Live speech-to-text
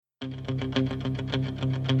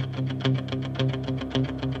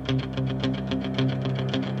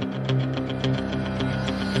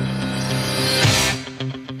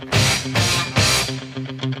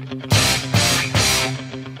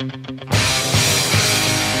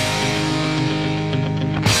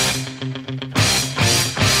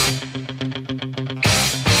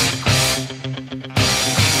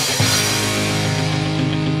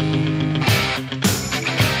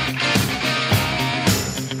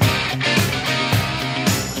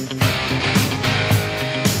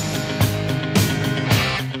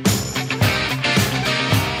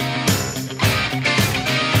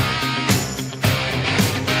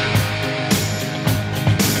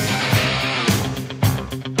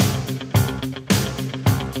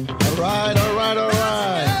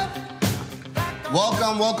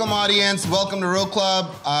Welcome, audience. Welcome to Real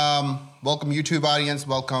Club. Welcome, YouTube audience.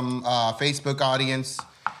 Welcome, Facebook audience.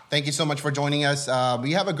 Thank you so much for joining us.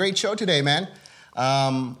 We have a great show today, man.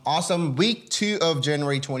 Awesome week 2 of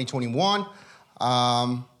January 2021.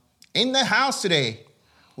 In the house today,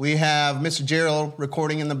 we have Mr. Gerald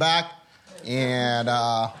recording in the back. And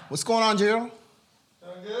what's going on, Gerald?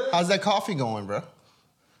 Good. How's that coffee going, bro?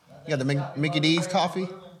 You got the Mickey D's coffee?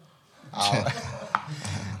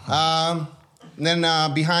 And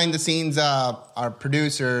then behind the scenes, our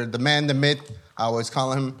producer, the man, the myth, I always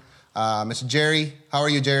call him, Mr. Jerry. How are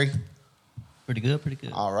you, Jerry? Pretty good, pretty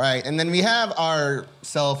good. All right. And then we have our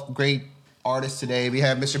great artist today. We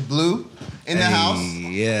have Mr. Blue in the house.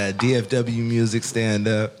 Yeah, DFW Music Stand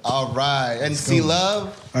Up. All right. And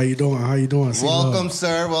C-Love. How you doing? Welcome,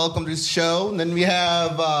 sir. Welcome to the show. And then we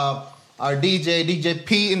have our DJ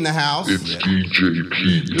P in the house. It's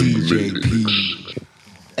DJ P.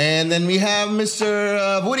 And then we have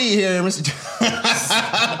Mr. Woody here, Mr.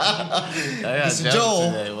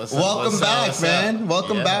 Joel. Welcome back, man.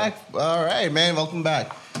 Welcome back. All right, man. Welcome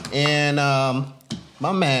back. And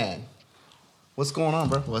my man, what's going on,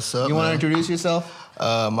 bro? What's up? You want to introduce yourself?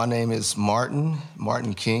 My name is Martin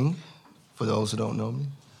King, for those who don't know me.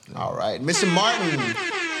 All right, Mr. Martin.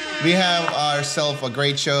 We have ourselves a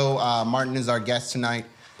great show. Martin is our guest tonight,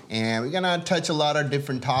 and we're gonna touch a lot of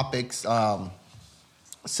different topics.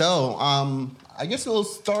 So, I guess we'll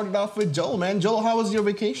start it off with Joel, man. Joel, how was your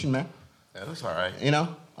vacation, man? That was all right. You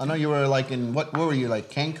know, I know you were like in, where were you,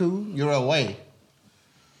 like Cancun? You were away.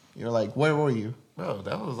 You're like, where were you? Bro,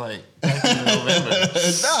 that was like back in November.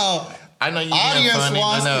 No. I know you audience funny,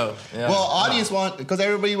 wants no. Yeah. Well, audience want, because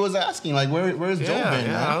everybody was asking, like, where's Joel been,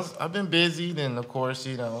 man? I've been busy. Then, of course,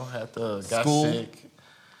 got School. sick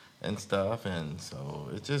and stuff. And so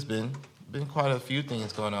it's just been quite a few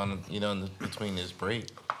things going on, between this break.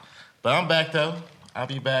 But I'm back, though. I'll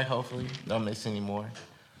be back, hopefully. Don't miss any more.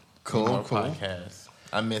 Cool. Podcasts.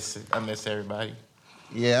 I miss it. I miss everybody.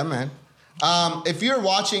 Yeah, man. If you're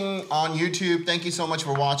watching on YouTube, thank you so much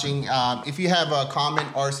for watching. If you have a comment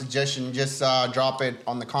or suggestion, just drop it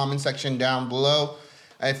on the comment section down below.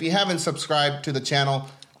 If you haven't subscribed to the channel,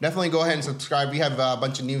 definitely go ahead and subscribe. We have a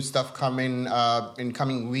bunch of new stuff coming in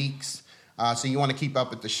coming weeks, so you want to keep up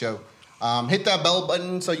with the show. Hit that bell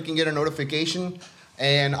button so you can get a notification.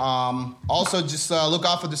 And also just look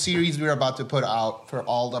out for the series we're about to put out for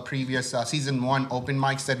all the previous season 1 open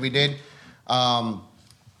mics that we did.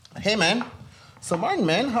 Hey, man. So, Martin,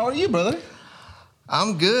 man, how are you, brother?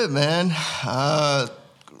 I'm good, man.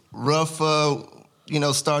 Rough,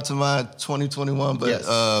 start to my 2021, but Yes.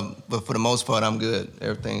 But for the most part, I'm good.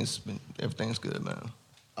 Everything's good, man.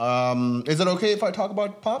 Is it okay if I talk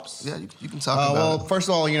about Pops? Yeah, you can talk about well, it. first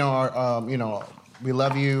of all, we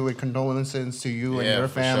love you. With condolences to you and your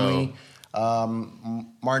family. Sure.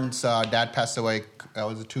 Martin's dad passed away.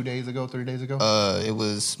 Was it 2 days ago, 3 days ago? It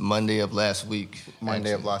was Monday of last week.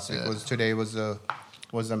 Monday of last week. Yeah. Today was a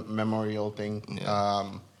memorial thing.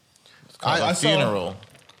 Yeah. It's called a funeral.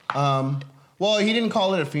 Well, he didn't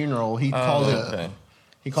call it a funeral. He called it.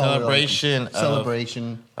 He called celebration it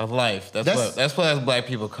celebration of life. That's what us black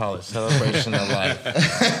people call it. Celebration of life.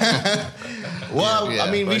 Well, Yeah,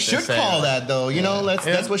 I mean, we should call that though.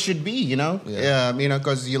 That's what should be. Yeah.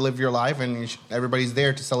 Because you live your life and everybody's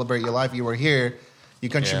there to celebrate your life. You were here. You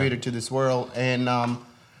contributed to this world, and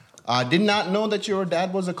I did not know that your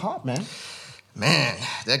dad was a cop, man. Man,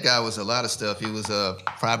 that guy was a lot of stuff. He was a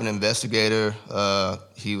private investigator.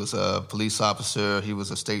 He was a police officer. He was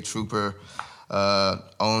a state trooper.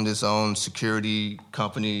 Owned his own security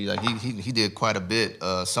company. Like he did quite a bit.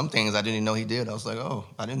 Some things I didn't even know he did. I was like, oh,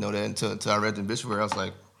 I didn't know that until I read the obituary. I was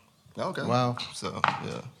like, okay. Wow. So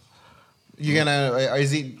yeah. You gonna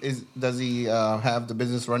does he have the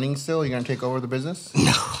business running still? You gonna take over the business?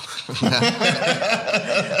 No. Look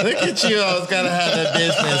at you, always gotta have that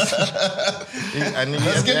business. I knew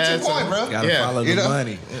Let's you get had to the point, some- bro. Gotta Yeah. follow You the know?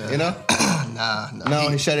 money. You know? Nah. No,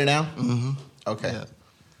 he shut it down. Mm-hmm. Okay. Yeah.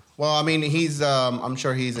 Well, I mean, he's. I'm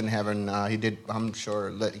sure he's in heaven. He did. I'm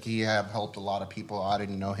sure he have helped a lot of people. I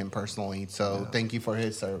didn't know him personally, so thank you for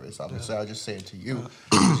his service. Obviously, I'll just say it to you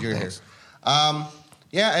because you're here.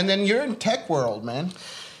 Yeah, and then you're in tech world, man.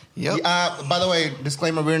 Yep. By the way,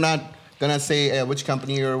 disclaimer: we're not gonna say which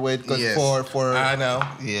company you're with, because Yes. for I know.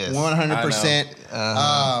 Yes.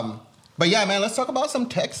 100%. But yeah, man, let's talk about some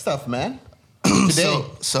tech stuff, man. Today.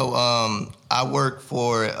 So I work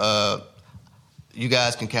for. You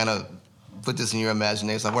guys can kind of put this in your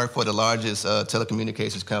imagination. I work for the largest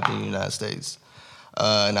telecommunications company in the United States,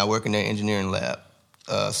 and I work in their engineering lab.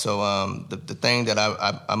 The thing that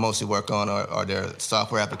I mostly work on are their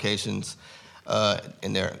software applications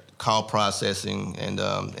and their call processing and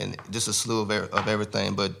just a slew of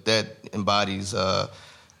everything. But that embodies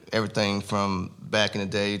everything from back in the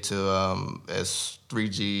day to as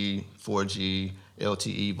 3G, 4G,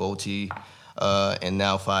 LTE, VoLTE, and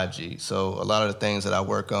now 5G. So a lot of the things that I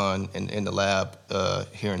work on in the lab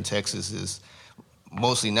here in Texas is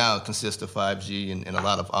mostly now consist of 5G and a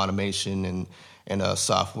lot of automation and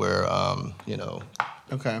software,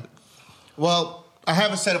 Okay. Well, I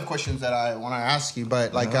have a set of questions that I want to ask you,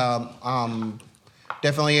 but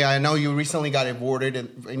definitely, I know you recently got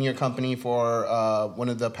awarded in your company for one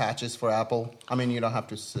of the patches for Apple. I mean, you don't have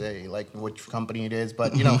to say like which company it is,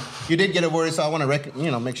 but you know, you did get awarded, so I want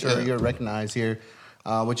to make sure you're recognized here,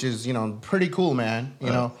 which is pretty cool, man. You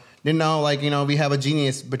know. Didn't know, we have a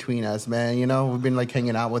genius between us, man. We've been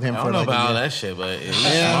hanging out with him I for don't know like a about all year. that shit, but he's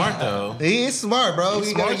smart though. He's smart, bro. He's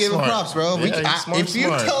We gotta smart, give him smart. props, bro. Yeah, he's smart, if you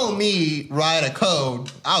smart. tell me write a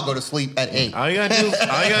code, I'll go to sleep at 8. All you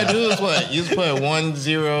gotta do is what? You just put 1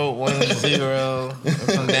 0 1 0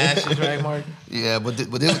 some dashes, right, Mark? Yeah, but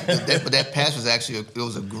that patch was actually it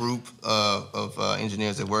was a group of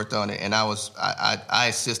engineers that worked on it, and I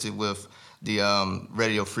assisted with the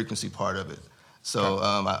radio frequency part of it. So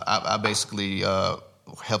I basically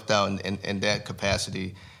helped out in that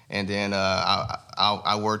capacity, and then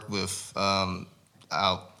I worked with I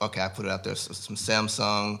put it out there, some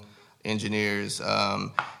Samsung engineers,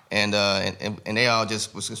 and they all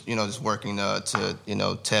just was just working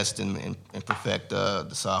to test and perfect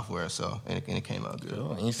the software. So and it came out good.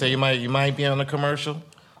 Cool. And you say you might be on a commercial,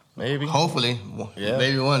 maybe. Hopefully, Yeah.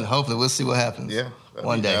 maybe one. Hopefully, we'll see what happens. Yeah,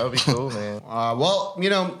 one day. That would be cool, man.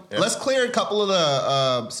 Let's clear a couple of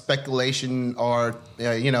the speculation or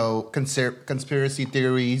conspiracy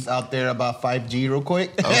theories out there about 5G real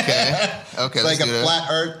quick. Okay, It's like a flat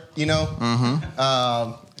Earth,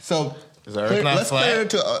 So Is the Earth not let's flat? clear it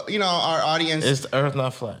to our audience. Is the Earth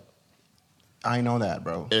not flat? I know that,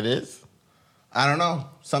 bro. It is. I don't know.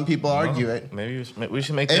 Some people argue it. Maybe we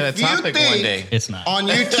should make that If a you topic one day. think It's not. on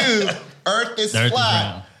YouTube, Earth is The Earth is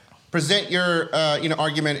flat, round. present your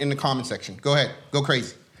argument in the comment section. Go ahead, go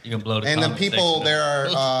crazy. You can blow the And the comment people section there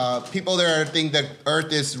are people there think that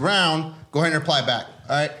Earth is round. Go ahead and reply back.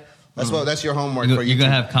 All right, that's your homework for You're you.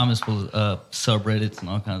 gonna have comments for subreddits and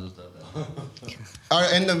all kinds of stuff. All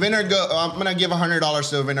right, and the winner I'm gonna give $100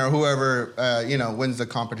 to the winner. Whoever wins the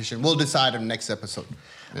competition, we'll decide in the next episode.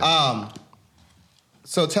 Yeah.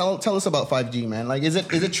 So tell us about 5G, man. Like, is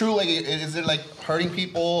it true? Like, is it like hurting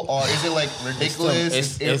people, or is it like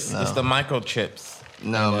ridiculous? It's the microchips.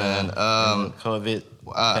 No, man. COVID.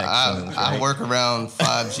 I work around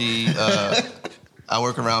 5G. I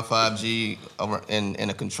work around 5G in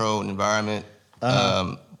a controlled environment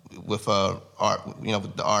with with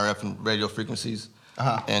the RF and radio frequencies.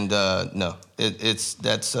 And no,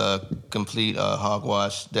 that's a complete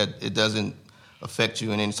hogwash. That it doesn't affect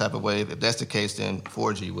you in any type of way. If that's the case, then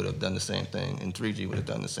 4G would have done the same thing, and 3G would have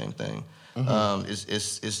done the same thing.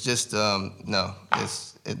 It's just no.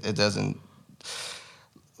 It doesn't.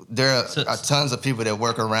 There are tons of people that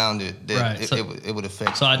work around it that it would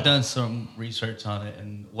affect. So I've done some research on it,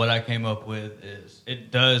 and what I came up with is it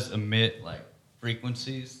does emit like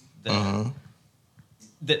frequencies that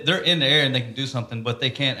they're in the air and they can do something, but they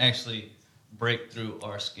can't actually break through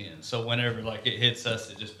our skin. So whenever it hits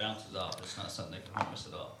us, it just bounces off. It's not something that can harm us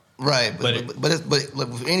at all. Right, but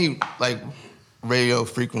with any radio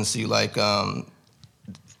frequency, to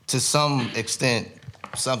some extent,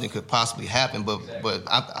 something could possibly happen. But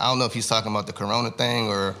I don't know if he's talking about the corona thing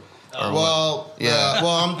or well, yeah.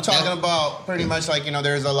 Well, I'm talking about pretty much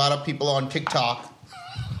there's a lot of people on TikTok.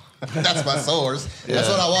 That's my source. Yeah. That's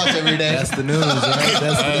what I watch every day. That's the news, right?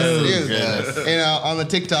 That's the news. Yes. On the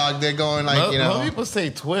TikTok, they're going Most people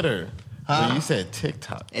say Twitter. But you said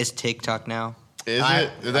TikTok. It's TikTok now. Is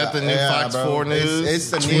that the new Fox 4 News?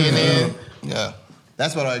 It's the CNN. new. Yeah.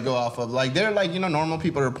 That's what I go off of. They're normal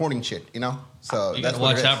people reporting shit, So You that's got to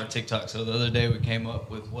what watch it out is. for TikTok. So the other day we came up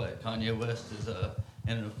with what Kanye West is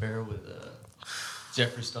in an affair with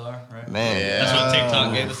Jeffree Star, right? Man, That's what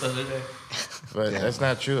TikTok gave us the other day. But that's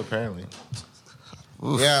not true, apparently.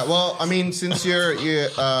 Yeah, well, I mean, since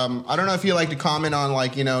I don't know if you like to comment on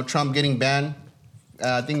like Trump getting banned.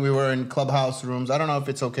 I think we were in clubhouse rooms. I don't know if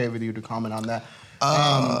it's okay with you to comment on that.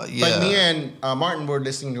 yeah. But me and Martin were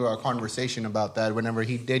listening to our conversation about that whenever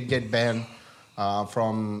he did get banned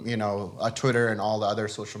from Twitter and all the other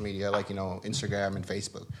social media like Instagram and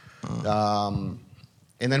Facebook.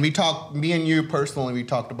 And then me and you personally, we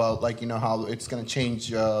talked about like how it's going to change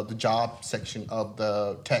the job section of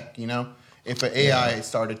the tech. If an AI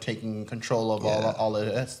started taking control of all of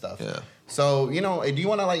that stuff. Yeah. So do you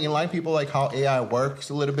want to like enlighten people like how AI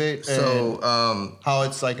works a little bit? So how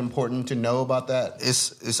it's like important to know about that?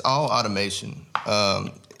 it's all automation.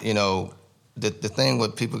 The thing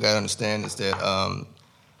what people got to understand is that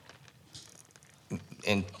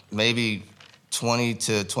in maybe 20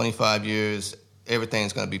 to 25 years,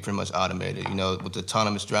 everything's going to be pretty much automated. With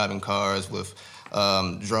autonomous driving cars, with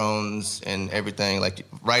drones and everything. Like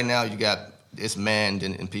right now, it's manned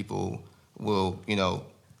and people will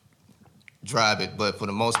drive it, but for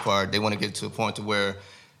the most part, they want to get to a point to where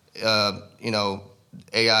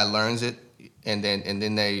AI learns it, and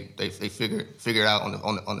then they figure it out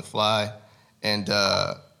on the fly, and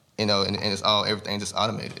it's everything just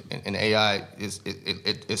automated, and AI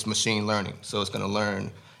it's machine learning, so it's going to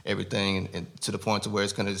learn everything and to the point to where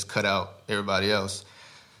it's going to just cut out everybody else.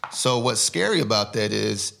 So what's scary about that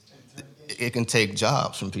is it can take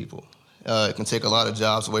jobs from people. It can take a lot of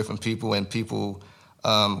jobs away from people, and people.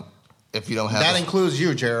 If you don't have that includes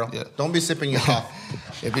you, Gerald. Yeah. Don't be sipping your coffee.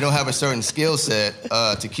 If you don't have a certain skill set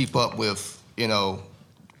to keep up with,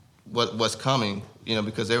 what's coming,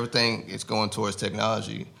 because everything is going towards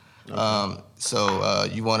technology. Okay. So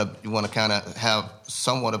you want to kind of have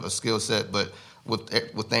somewhat of a skill set, but with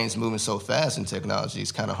things moving so fast in technology,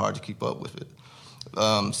 it's kind of hard to keep up with it.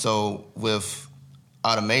 So with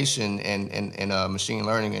automation and machine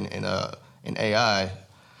learning and AI.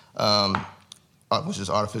 Which is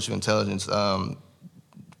artificial intelligence,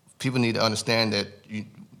 people need to understand that you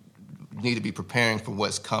need to be preparing for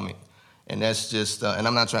what's coming. And that's just, and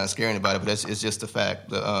I'm not trying to scare anybody, but it's just a fact.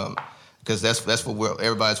 Because that's what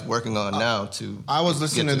everybody's working on now to... I was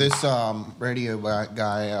listening to this radio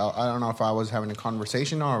guy. I don't know if I was having a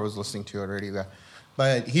conversation or I was listening to a radio guy.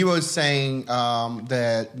 But he was saying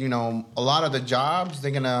that, a lot of the jobs,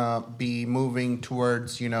 they're going to be moving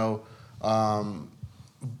towards,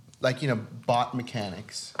 bot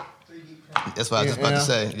mechanics. That's what I was just about to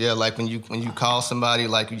say. Yeah, like when you call somebody,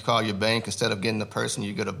 like you call your bank, instead of getting a person,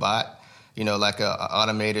 you get a bot, like a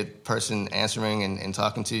automated person answering and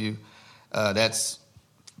talking to you. That's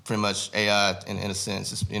pretty much AI in a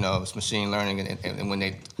sense. It's, it's machine learning. And when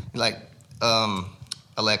they, like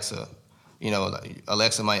Alexa,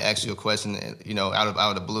 Alexa might ask you a question, out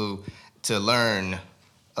of the blue to learn,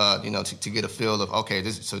 to get a feel of, okay,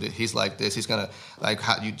 he's like this. He's gonna like,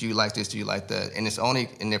 do you like this? Do you like that? And it's only,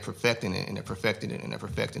 and they're perfecting it, and they're perfecting it, and they're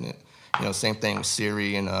perfecting it. Same thing with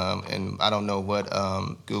Siri, and I don't know what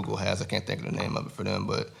Google has. I can't think of the name of it for them,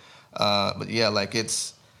 but yeah, like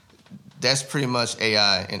that's pretty much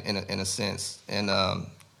AI in a sense, and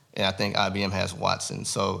I think IBM has Watson.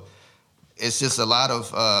 So it's just a lot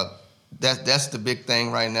of that's the big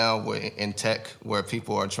thing right now in tech, where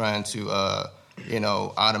people are trying to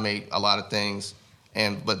automate a lot of things.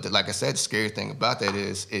 But like I said, the scary thing about that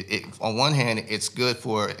is it on one hand, it's good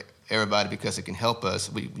for everybody because it can help us.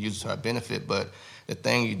 We use it to our benefit. But the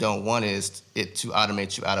thing you don't want is it to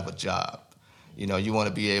automate you out of a job. You want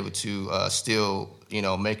to be able to still,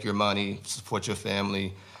 make your money, support your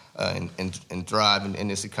family, and thrive in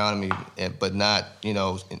this economy, but not,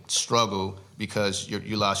 struggle because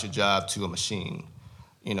you lost your job to a machine.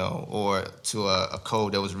 Or to a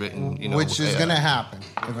code that was written, which is going to happen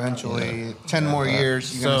eventually. Yeah. 10 more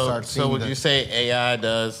years, you're going to start seeing. So would you say AI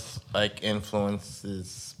does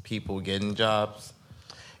influences people getting jobs?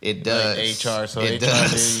 It does. Like HR, so it HR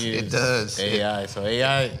does. use It does. AI. So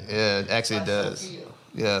AI. Yeah, actually it does.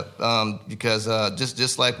 Yeah, because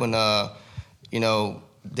just like when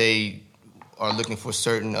they are looking for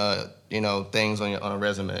certain things on a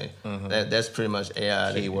resume. Mm-hmm. That's pretty much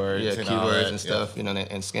AI. Keywords, keywords and stuff. Yep.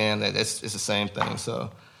 And scan that. It's the same thing.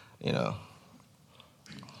 So,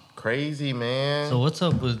 crazy, man. So what's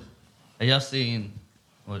up with? Have y'all seen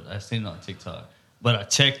what I seen it on TikTok? But I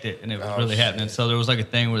checked it and it was really happening. So there was like a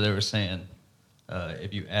thing where they were saying,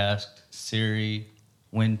 if you asked Siri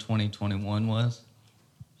when 2021 was,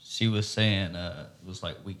 she was saying it was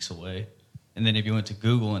weeks away. And then if you went to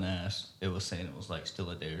Google and asked, it was saying it was still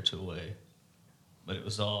a day or two away. but it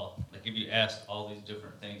was all like if you asked all these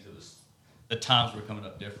different things, it was the times were coming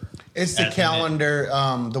up different. It's the As calendar,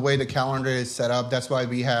 the way the calendar is set up. That's why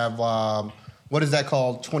we have what is that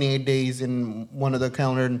called? 28 days in one of the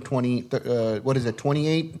calendar, and what is it?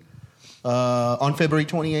 28 on February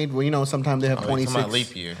 28th. Well, you know, sometimes they have 26. Talking about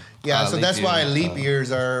leap year. Yeah, so leap that's year. why leap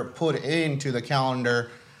years are put into the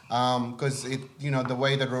calendar because it, you know, the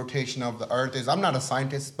way the rotation of the Earth is. I'm not a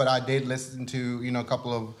scientist, but I did listen to, you know, a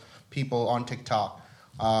couple of people on TikTok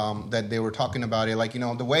that they were talking about it. Like, you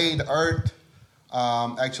know, the way the Earth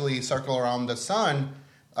actually circle around the sun,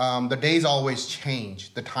 the days always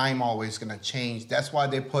change. The time always gonna change. That's why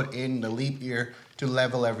they put in the leap year to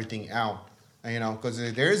level everything out. You know, because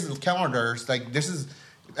there's calendars like this is.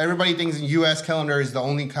 Everybody thinks the U.S. calendar is the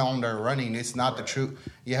only calendar running. It's not the truth.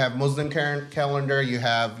 You have Muslim calendar. You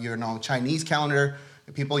have Chinese calendar.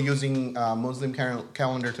 People using Muslim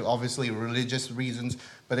calendar to obviously religious reasons.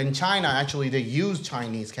 But in China, actually, they use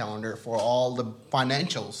Chinese calendar for all the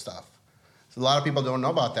financial stuff. So a lot of people don't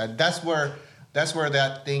know about that. That's where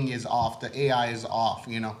that thing is off. The AI is off.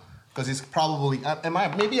 You know. Because it's probably,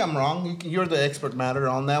 maybe I'm wrong. You're the expert matter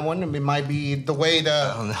on that one. It might be the way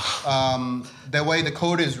the way the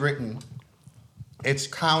code is written. It's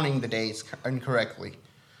counting the days incorrectly.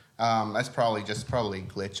 That's probably a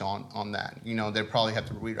glitch on that. You know, they probably have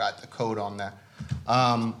to rewrite the code on that.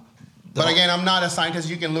 But again, I'm not a scientist.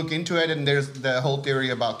 You can look into it, and there's the whole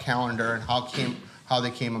theory about calendar and how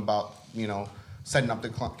they came about. You know, setting up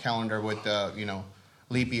the calendar with the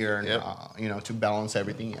leap year and to balance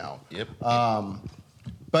everything out. Yep.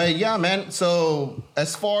 But yeah, man. So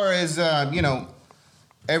as far as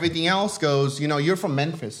everything else goes, you're from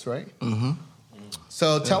Memphis, right? Mm-hmm.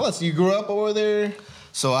 So tell us, you grew up over there?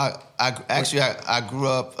 So I grew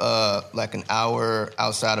up like an hour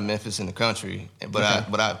outside of Memphis in the country, but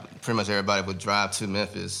I pretty much everybody would drive to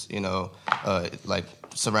Memphis, like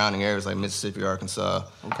surrounding areas like Mississippi, Arkansas,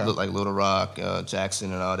 look like Little Rock,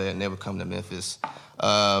 Jackson, and all that, and they would come to Memphis.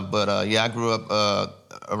 I grew up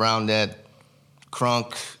around that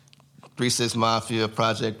Crunk, 3-6 Mafia,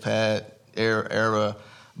 Project Pat era.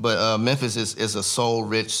 But Memphis is a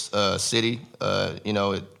soul-rich city.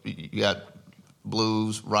 You got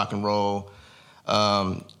blues, rock and roll,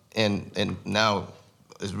 and now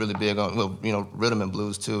it's really big on rhythm and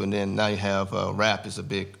blues too. And then now you have rap is a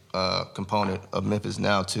big component of Memphis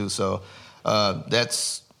now too. So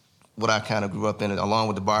that's what I kind of grew up in, along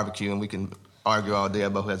with the barbecue. And we can argue all day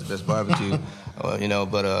about who has the best barbecue, But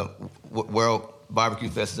World Barbecue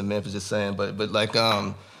Fest is in Memphis, just saying. But like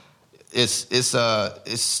it's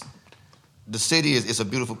the city is a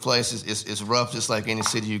beautiful place. It's rough, just like any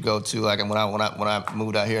city you go to. Like when I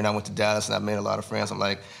moved out here and I went to Dallas and I made a lot of friends, I'm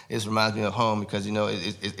like, it reminds me of home because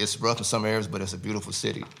it's rough in some areas, but it's a beautiful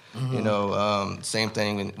city. Mm-hmm. Same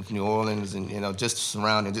thing with New Orleans and just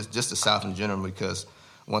surrounding, just the South in general. Because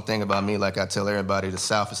one thing about me, like I tell everybody, the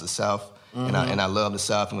South is the South, mm-hmm. and I love the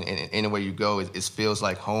South. And anywhere you go, it feels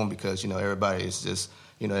like home because everybody is just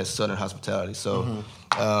it's Southern hospitality. So. Mm-hmm.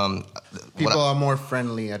 People are more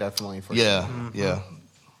friendly, definitely. For yeah, sure. yeah.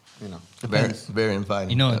 Very, very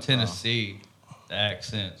inviting. In Tennessee, the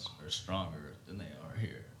accents are stronger than they are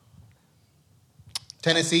here.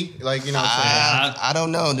 Tennessee, I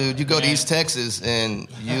don't know, dude. You go to East Texas and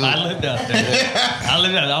you. I lived out there. I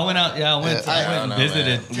went out. Yeah, I went and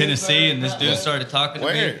visited Tennessee, and this dude started talking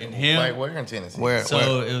to me. And him. Like where in Tennessee? Where? It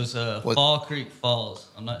was Fall Creek Falls.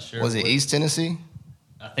 I'm not sure. Was it East Tennessee?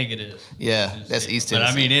 I think it is. Yeah, that's East Tennessee.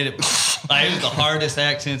 But I mean, it was the hardest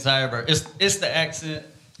accents I ever. It's the accent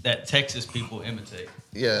that Texas people imitate.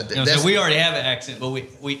 Yeah, so we already have an accent, but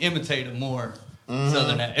we imitate a more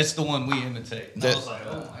Southern accent. It's the one we imitate. And I was like,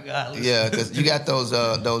 oh my god. Yeah, because you got those.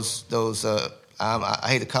 I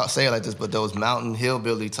hate to say it like this, but those mountain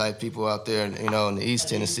hillbilly type people out there, in the East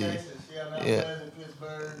Tennessee. Yeah.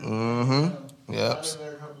 Mm-hmm. Yep.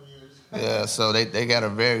 Yeah. So they got a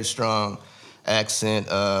very strong accent,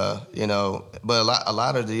 but a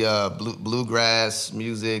lot of the bluegrass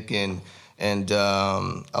music and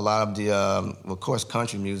a lot of the of course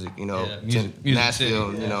country music, music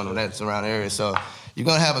Nashville, city, and that surrounding area. So you're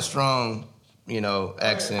gonna have a strong,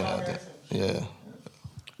 accent out there. Yeah.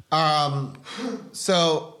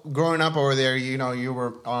 So growing up over there, you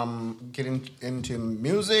were getting into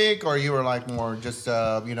music, or you were like more just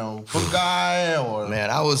food guy, or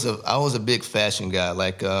man, I was a big fashion guy.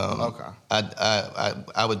 Like okay.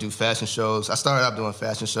 I would do fashion shows. I started out doing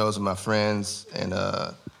fashion shows with my friends and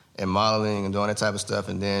modeling and doing that type of stuff.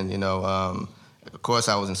 And then of course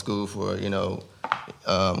I was in school for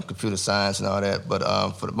computer science and all that. But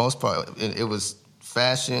for the most part, it was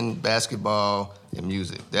fashion, basketball, and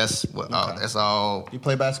music. That's what. That's all. You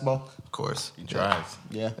play basketball? Of course. He drives.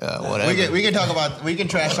 Yeah. Whatever. We can talk about. We can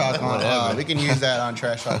trash talk on. Whatever. We can use that on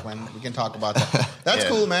trash talk when we can talk about that. That's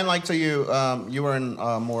cool, man. Like so, you were in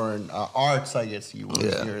more in arts, I guess you were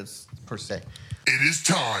yours per se. It is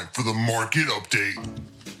time for the market update.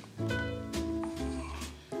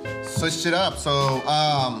 Switched it up.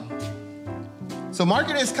 So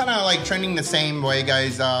market is kind of like trending the same way,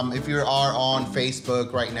 guys. If you are on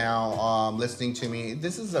Facebook right now, listening to me,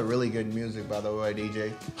 this is a really good music, by the way,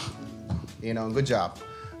 DJ. You know, good job.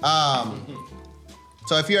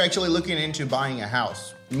 So if you're actually looking into buying a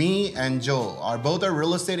house, me and Joel are both a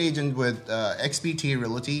real estate agent with XPT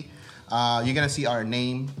Realty. You're gonna see our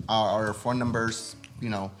name, our phone numbers, you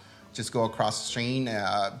know, just go across the screen.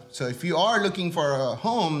 So if you are looking for a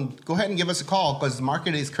home, go ahead and give us a call because the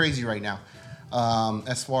market is crazy right now.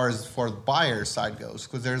 As far as for the buyer side goes,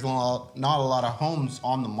 because there's not a lot of homes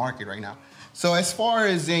on the market right now. So as far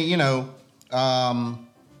as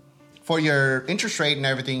for your interest rate and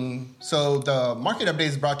everything, so the market update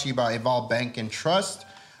is brought to you by Evolve Bank and Trust.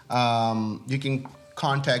 You can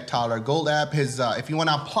contact Tyler Goldab. If you want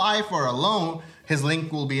to apply for a loan, his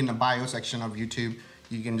link will be in the bio section of YouTube.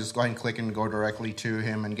 You can just go ahead and click and go directly to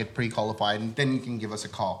him and get pre-qualified, and then you can give us a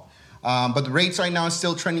call. But the rates right now is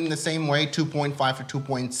still trending the same way, 2.5 to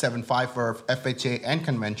 2.75 for FHA and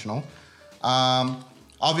conventional.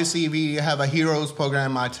 Obviously, we have a Heroes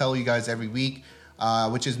program I tell you guys every week,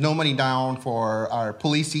 which is no money down for our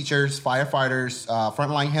police teachers, firefighters,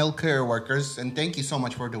 frontline healthcare workers. And thank you so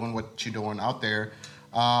much for doing what you're doing out there.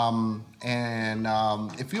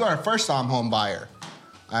 If you are a first-time home buyer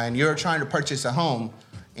and you're trying to purchase a home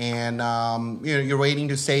and you're waiting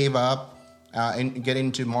to save up, and get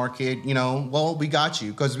into market, well, we got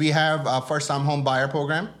you because we have a first-time home buyer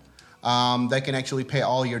program that can actually pay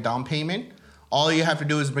all your down payment. All you have to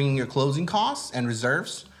do is bring in your closing costs and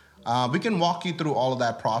reserves. We can walk you through all of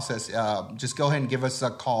that process. Just go ahead and give us a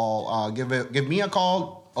call. Give me a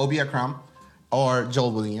call, Obi Akram, or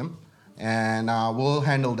Joel William, and we'll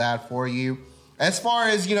handle that for you. As far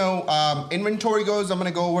as inventory goes, I'm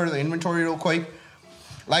gonna go over the inventory real quick.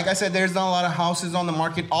 Like I said, there's not a lot of houses on the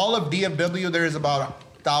market. All of DFW, there's about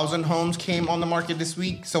 1,000 homes came on the market this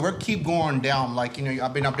week. So we're keep going down. Like,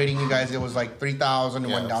 I've been updating you guys. It was like 3,000. It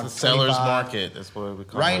went down to seller's market. That's what we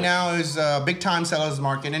call it. Right now is a big time seller's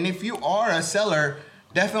market. And if you are a seller,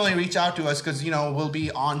 definitely reach out to us because, we'll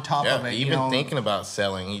be on top of it. Even thinking about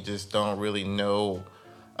selling, you just don't really know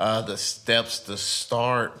the steps to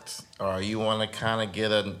start. Or you want to kind of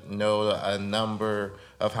know a number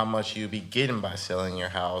of how much you'll be getting by selling your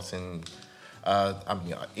house. And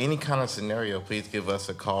any kind of scenario, please give us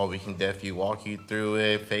a call. We can definitely walk you through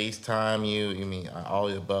it, FaceTime you. All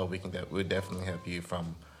the above. We'll definitely help you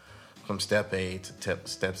from step A to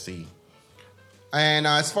step C. And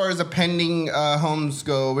as far as the pending homes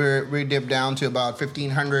go, we dip down to about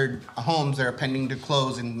 1,500 homes that are pending to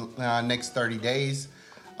close in next 30 days.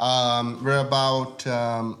 We're about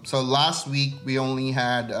so last week we only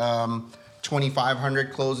had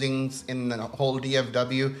 2,500 closings in the whole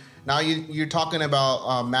DFW. Now you're talking about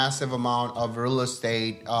a massive amount of real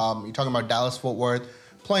estate. You're talking about Dallas-Fort Worth,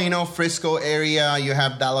 Plano, Frisco area. You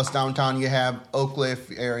have Dallas downtown. You have Oak Cliff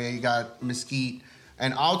area. You got Mesquite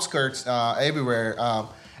and outskirts everywhere.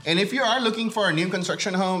 And if you are looking for a new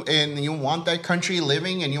construction home and you want that country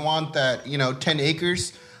living and you want that 10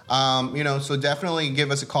 acres. So definitely give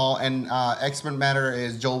us a call. And expert matter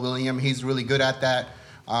is Joel William. He's really good at that.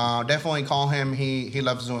 Definitely call him. He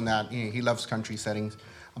loves doing that. He loves country settings.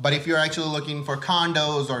 But if you're actually looking for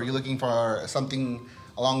condos or you're looking for something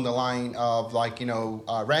along the line of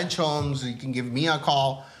ranch homes, you can give me a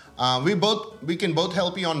call. We can both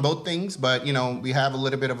help you on both things, but we have a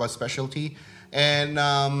little bit of a specialty. And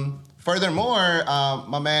furthermore,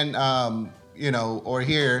 my man, or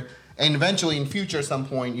here. And eventually, in future, some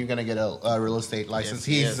point, you're gonna get a real estate license.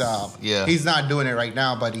 He's not doing it right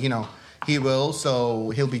now, but he will.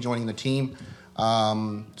 So he'll be joining the team.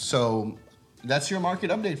 So that's your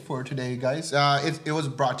market update for today, guys. It was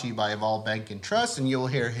brought to you by Evolve Bank and Trust, and you'll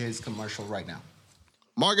hear his commercial right now.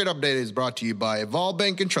 Market update is brought to you by Evolve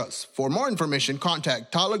Bank and Trust. For more information,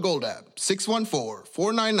 contact Tyler Goldab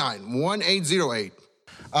 614-499-1808.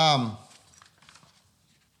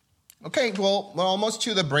 Okay, well, we're almost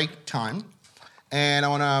to the break time, and I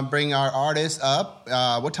want to bring our artist up.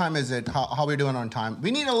 What time is it? How are we doing on time? We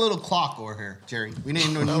need a little clock over here, Jerry. We need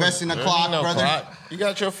to invest in a clock, brother. Clock. You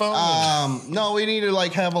got your phone? No, we need to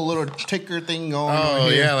have a little ticker thing going. Oh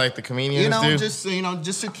yeah, like the comedians do.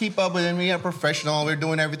 Just to keep up with it. We are professional. We're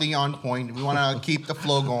doing everything on point. We want to keep the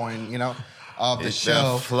flow going. Of the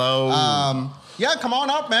show. The flow. Yeah, come on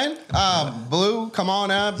up, man. Blue, come on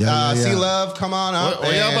up. Yeah. C-Love, come on up.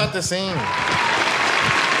 What y'all And- about to sing? Y'all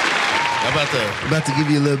About to give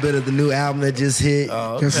you a little bit of the new album that just hit.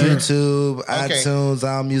 Oh, okay. YouTube, Okay. iTunes,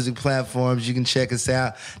 all music platforms. You can check us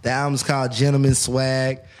out. The album's called Gentleman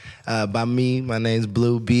Swag. By me, my name's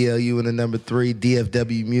Blue, BLU and the number 3,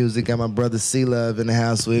 DFW Music. Got my brother C-Love in the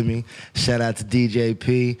house with me. Shout out to DJ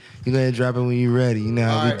P. You go ahead and drop it when you're ready. You know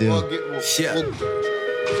how All we right, do.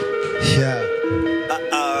 Yeah.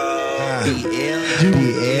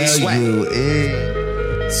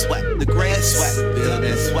 B-L-U-E. Swat the grand swat the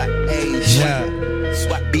building, swat A, Yeah.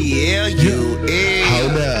 swat B-L-U-E.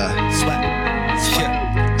 Hold up. Swat,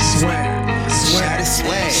 Swag. shot it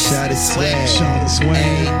swag, Shot it swag. Sean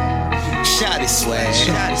Swag. shot it swag,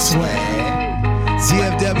 shot it swag,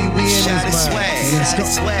 DFW, we in shot it this swag, man. shot it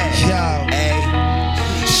swag, Yo. ayy.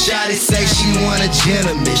 Shawty say she want a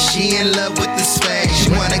gentleman, she in love with the swag. She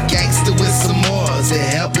want a gangster with some morals to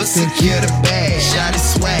help her secure the bag. Shawty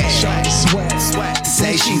swag, Swag.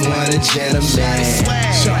 say she want a gentleman. Swag.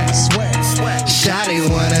 Shawty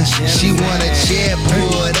she want a chair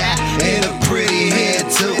pulled out and a pretty hair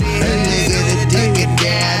too. A nigga to dig it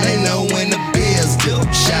down and know when the bills due.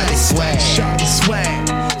 Shawty swag,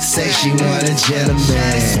 say she want a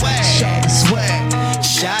gentleman.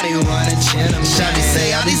 Shawty want a gentleman. Shawty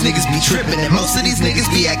say all these niggas be tripping, and most of these niggas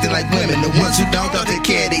be acting like women. The ones who don't they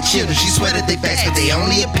care they children. She swear that they facts, but they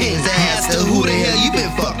only opinions. I asked her who the hell you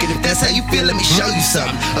been fucking. If that's how you feel, let me show you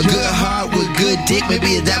something. A good heart with good dick,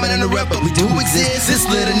 maybe a diamond in the rough, but we do exist. This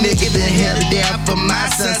little nigga been held it down for my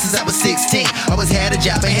son since I was 16. Always had a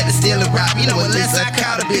job, I had to steal and rob. You know, unless I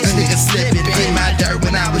caught a bitch nigga slipping. Paid my dirt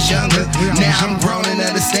when I was younger. Now I'm grown and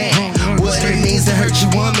understand what it means to hurt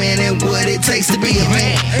your woman and what it takes to be a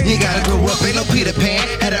man. You gotta grow up, ain't no Peter Pan.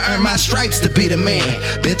 Had to earn my stripes to be the man.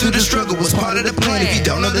 Been through the struggle, was part of the plan. If you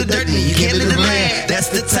don't know the dirt, then you can't live the land. That's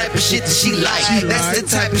the type of shit that she like. That's the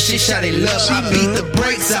type of shit Shawty love. I beat the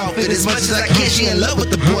brakes off it as much as I can. She in love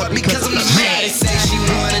with the boy because I'm the man. They say she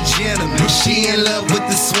want a gentleman. She in love with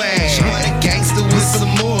the swag. She want a gangster with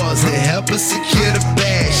some morals to help her secure the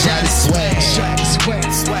bag. Shawty swag.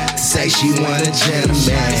 Say she want a gentleman.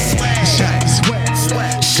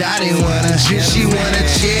 Shawty she want a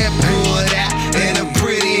chair pulled out and a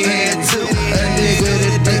pretty hair too. A nigga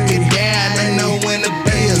to dick it down and know when the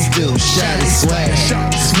bills due. Shawty swag.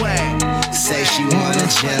 Say she want a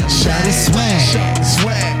gentleman.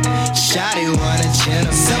 Shawty want a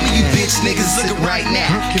gentleman. Some of you bitch niggas looking right now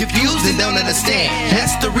confused and don't understand.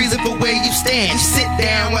 That's the reason for where you stand. You sit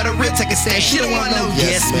down while the real take a stand. She don't want no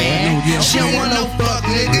yes man. She don't want no fuck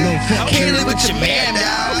nigga. Can't live with your man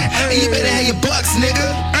dog. And you better have your bucks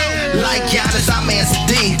nigga. Like Giannis, I'm Ansa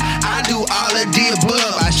D. I do all of the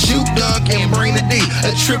above. I shoot, dunk, and bring the D.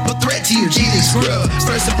 A triple threat to you, GD scrub.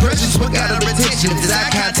 First impressions, what got her attention? If this eye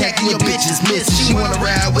contact and your bitch is missing. She wanna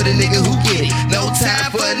ride with a nigga who get it. No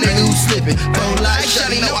time for a nigga who's slipping. For life,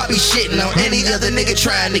 Shawty know I be shitting on any other nigga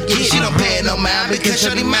trying to get it. She don't pay no mind because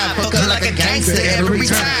Shawty mind fuck her like a gangster every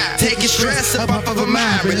time. Taking stress up off of her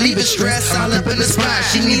mind. Relieving stress all up in the spine.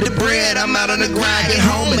 She need the bread, I'm out on the grind. Get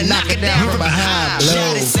home and knock it down from behind.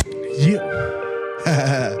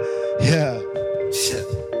 Yeah.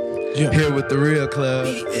 Here with the real club.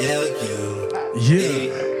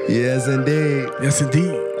 Yeah. Yes, indeed. Yes,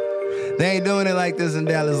 indeed. They ain't doing it like this in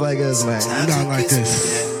Dallas like us, man. Not like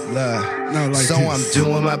this. Love. Not like So this. I'm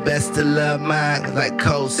doing my best to love mine. Like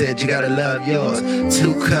Cole said, you gotta love yours.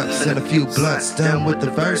 2 cups and a few blunts. Done with the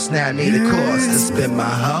verse, now I need a course. To spend my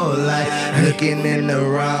whole life looking in the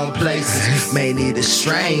wrong places. May need a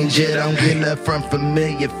stranger, don't get love from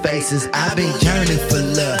familiar faces. I've been yearning for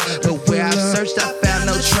love, but where I searched, I found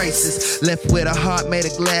no traces. Left with a heart made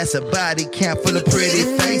of glass, a body count full of pretty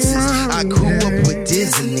faces. I grew up with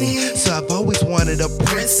Disney, so I've always wanted a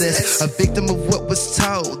princess. A victim of what was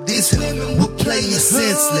told. These women will play you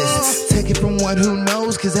senseless. Take it from one who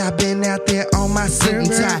knows, cause I've been out there on my suit and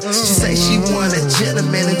tie. She say she want a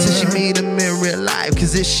gentleman until she meet him in real life.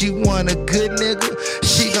 Cause if she want a good nigga,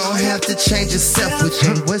 she gon' have to change herself with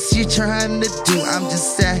you. What's she trying to do? I'm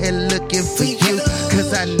just out here looking for you.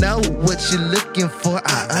 Cause I know what you're looking for,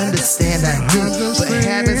 I understand I do. But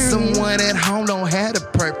having someone at home don't have the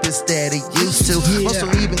purpose that it used to. Also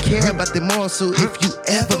even care about the morals, so if you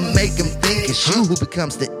ever make them think it's you who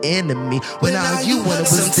becomes the enemy, when all you wanted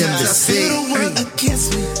was them to see.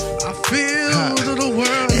 I feel the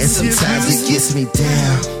world And sometimes it gets me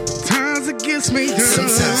down. Sometimes it gets me down.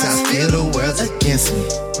 Sometimes I feel the world's against me.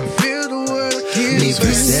 I feel the world Me against me.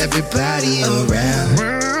 versus everybody around.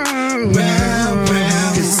 Round.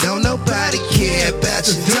 Cause don't nobody care about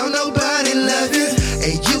you, don't nobody love you,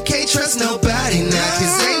 and you can't trust nobody now,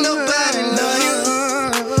 cause ain't nobody love you.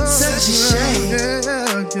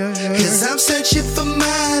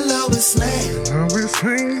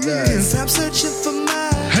 Cause I'm searching for mine.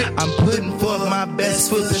 I'm putting forth my best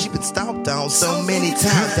foot. She been stomped on so many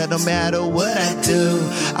times that no matter what I do,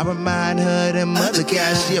 I remind her that mother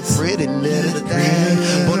guy, she a pretty little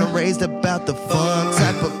thing. Born and raised about the fun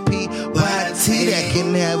type of PYT that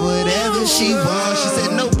can have whatever she wants. She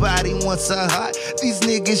said nobody wants her heart. These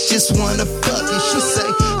niggas just wanna fuck. And she say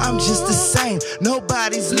I'm just the same.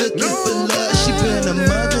 Nobody's looking for love. She been a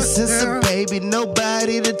mother since a baby.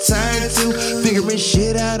 Nobody to turn to. Figuring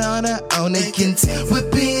shit out on her own and content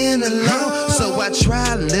with being alone. So I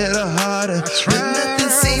try a little harder, but nothing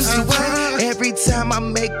seems to work. Every time I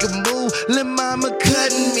make a move, lil' mama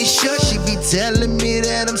cutting me short. She be telling me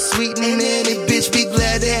that I'm sweet and any bitch be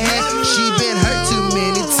glad to have. She been hurt too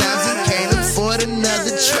many times and can't afford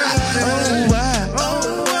another try. Oh why?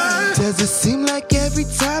 Does it seem like every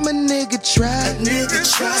time a nigga try to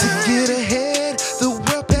get ahead, the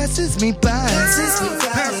world passes me by?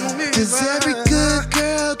 Cause every good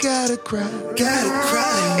girl gotta cry.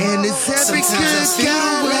 And it's every good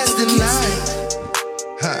girl last in line.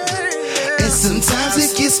 And sometimes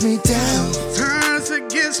it gets me down.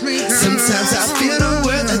 Sometimes I feel the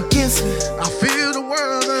world against me.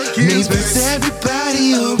 Me versus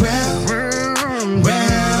everybody around.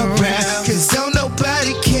 Cause don't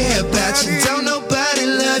nobody care about you. Don't nobody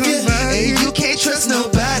love you. And you can't trust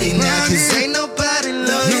nobody now. Cause ain't nobody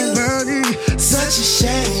love you. Such a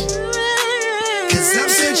shame. Cause I'm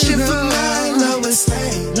searching for my lowest.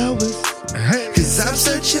 Cause I'm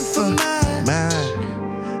searching for mine.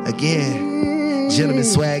 Again, gentleman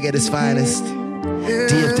swag at his finest.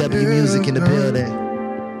 DFW music in the building.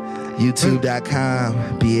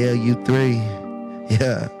 YouTube.com, BLU3.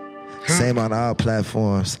 Yeah. Same on all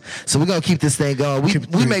platforms. So we're gonna keep this thing going.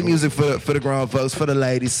 We make music for the grown folks, for the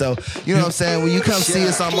ladies. So you know what I'm saying? When you come see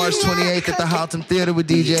us on March 28th at the Haltom Theater with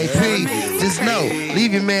DJ P, just know,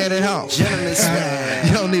 leave your man at home. You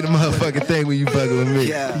don't need a motherfucking thing when you fucking with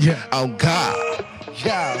me. Oh God.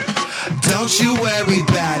 Don't you worry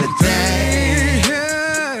about a thing.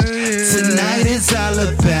 Tonight is all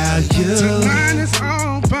about you.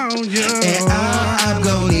 And all I'm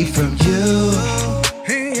gonna need from you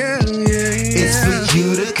is for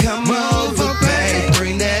you to come over, babe.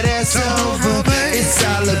 Bring that ass over. It's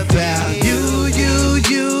all about you.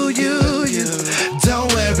 Don't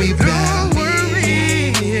worry about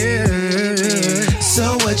me.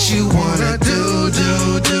 So what you wanna do?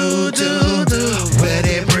 Well,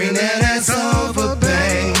 then bring that ass over,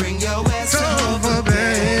 babe. Bring your ass over,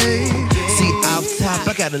 babe. See, off top,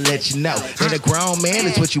 I gotta let you know that a grown man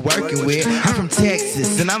is what you working with. I'm from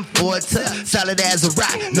Texas and I'm 4'2", solid as a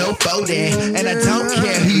rock, no folding. And I don't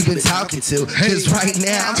care who you been talking to, cause right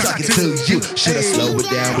now I'm talking to you. Should I slow it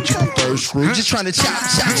down? Would you prefer screw? Just trying to chop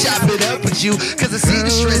it up with you, cause I see the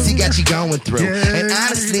stress he got you going through. And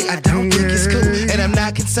honestly, I don't think it's cool. And I'm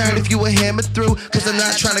not concerned if you were hammered through, cause I'm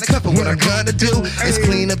not trying to cover. What I'm gonna do is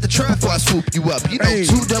clean up the truck before I swoop you up. You know,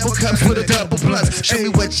 2 double cups with a double plus. Show me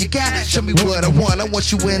what you got, show me what I want. I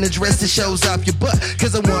want you in a dress that shows off your butt,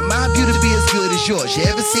 cause I want my view to be as good as yours. You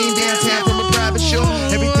ever seen downtown from a private shore?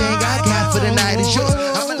 Everything I got for the night is yours.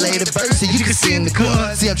 I'ma lay the verse so you can see in the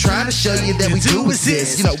chord. See, I'm trying to show you that we do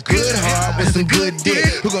exist. You know, good heart with some good dick.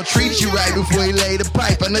 Who gon' treat you right before you lay the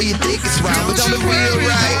pipe? I know you think it's wrong, but don't it feel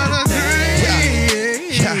right?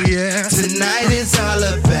 Yeah. Tonight is all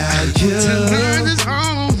about you.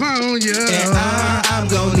 And all I'm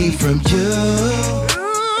gon' need from you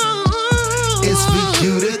is for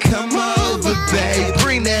you to come over, babe.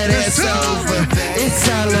 Bring that ass over. It's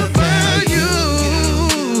all about you.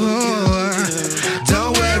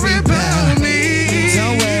 Don't worry about me.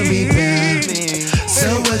 So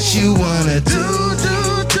what you wanna do?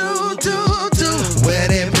 Well,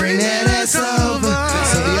 then bring that ass over.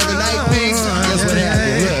 So the other night, Pigs, guess what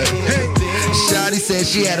happened? Look, Shawty said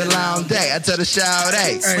she had a long day. I told her,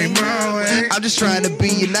 Shawty, I'm just trying to be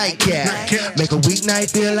your nightcap. Make a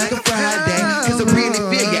weeknight feel like a Friday. Cause I really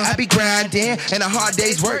feel ya, I be grinding. And a hard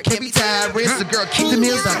day's work can be tiring. So girl, keep the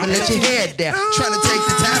meals up and let your head down. Trying to take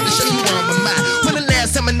the time to show you on my mind. When the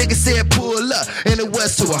last time a nigga said pull up, and it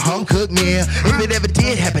was to a home cooked meal. If it ever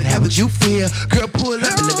did happen, how would you feel? Girl, pull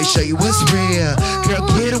up and let me show you what's real. Girl,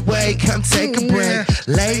 get away, come take a break.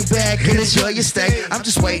 Lay back and enjoy your stay. I'm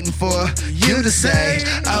just waiting for you to say,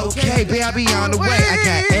 okay, babe, I'll be on the way. I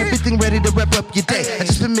got everything ready to wrap up your day. I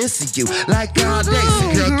just been missing you like all day.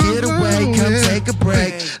 So girl, get away, come take a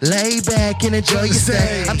break. Lay back and enjoy your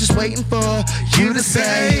stay. I'm just waiting for you to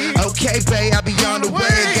say, okay, babe, I'll be on the way.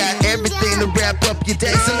 I got everything to wrap up your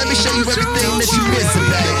day. So let me show you everything that you missing,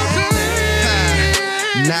 babe.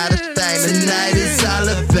 Not a thing, tonight is all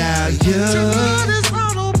about you.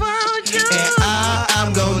 And all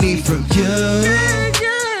I'm gon' need from you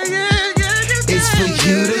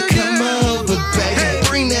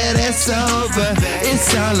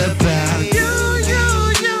about you.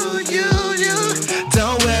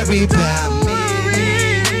 Don't worry about me.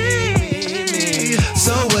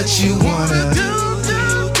 So what you wanna do?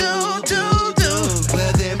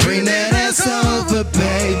 Well then bring that ass over,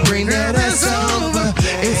 babe. Bring that ass over.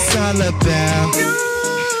 It's all about you.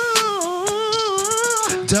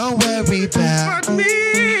 Don't worry about me.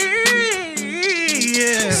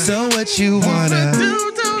 So what you wanna do?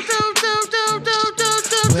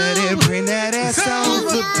 Well then bring that ass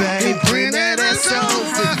over, babe. Bring that ass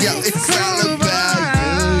over. Yo, it's all about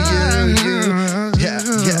you. Yeah.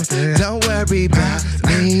 Don't worry about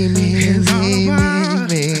me.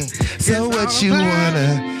 So what you wanna?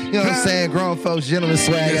 You know what I'm saying? Grown folks, gentlemen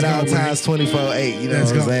swag at all times, 24/8. You know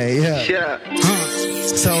what I'm saying? Yeah.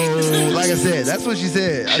 So, like I said, that's what she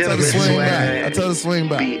said. I told her to swing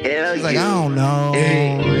by. She's like, I don't know. I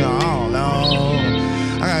don't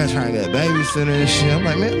know. I gotta try and get a babysitter and shit. I'm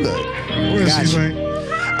like, man, look. Got you.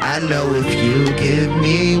 I know if you give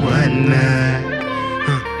me one night.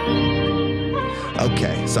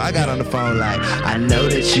 Okay, so I got on the phone like, I know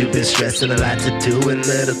that you've been stressing a lot to do in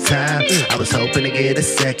little time. I was hoping to get a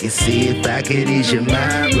second, see if I could ease your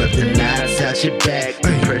mind. Rub the knots out your back,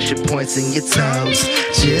 the pressure points in your toes.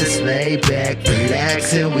 Just lay back,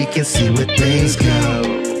 relax, and we can see where things go.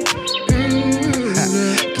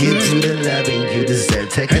 Give you the loving you deserve.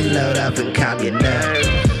 Take a load off and calm your nerves.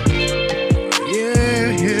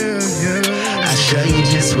 I'll show you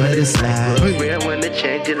just what it's like.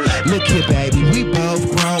 Look here, baby, we both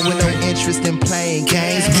grown with no interest in playing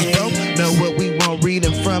games. We both know what we want,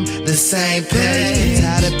 reading from the same page.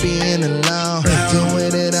 Tired of being alone,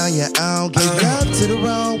 doing it on your own. Give love to the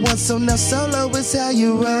wrong one, so now solo is how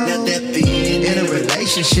you roll. In a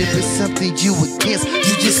relationship, it's something you against.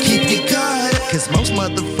 You just keep your guard up, cause most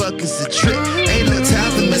motherfuckers a trick. Ain't no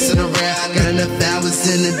time for messing around. Got enough hours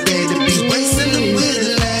in the day to be wasting them with a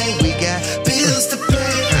lane. We got bills to pay.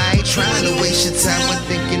 I ain't trying to waste your time with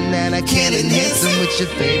thinking that I can't enhance them with your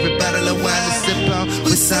favorite bottle of wine to sip on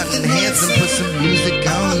with something handsome. Put some music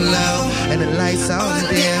on low and the lights on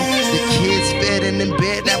dim. The kids fed and in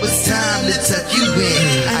bed, now it's time to tuck you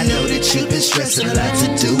in. I know that you've been stressing a lot to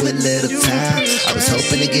do a little time. I was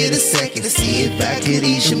hoping to get a second to see if I could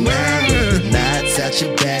ease your mind. Rub the knots out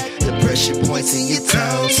your back, the pressure points in your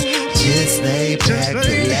toes. Just lay back,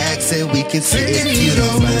 relax, and we can see if you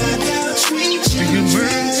don't mind.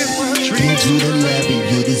 Give you the loving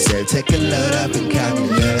you deserve. Take a load up and calm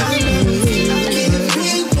your nerves.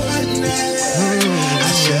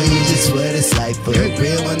 I'll show you just what it's like for a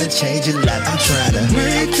real one to change your life. I'm trying to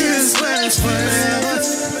make this last forever.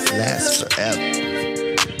 Last forever.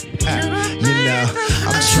 You know,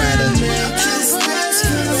 I'm trying to make this last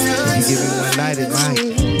forever. You give me one night at night.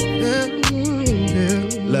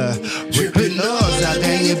 Look, ripping oils out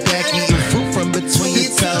down your back, eating fruit from between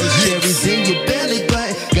your toes, cherries in your belly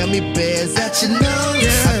button, gummy bears at your nose.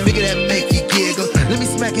 I figure that make you giggle. Let me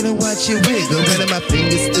smack it and watch you wiggle. Running my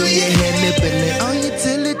fingers through your head, nipping it on you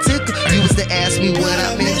till it tickle. You was to ask me what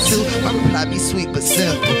I'm into. My reply be sweet but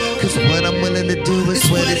simple, cause what I'm willing to do is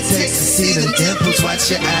what it takes to see them dimples. Watch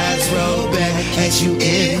your eyes roll back as you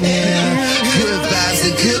inhale. Good vibes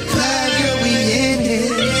and good pie, girl, we in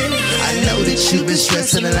here. I know that you've been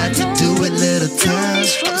stressing a lot to do a little time.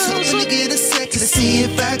 I was hoping to get a second to see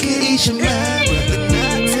if I could ease your mind.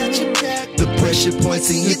 The pressure points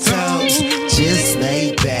in your toes. Just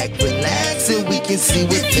lay back, relax, and we can see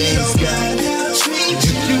where things go.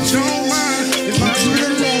 Give you the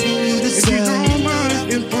loving you deserve.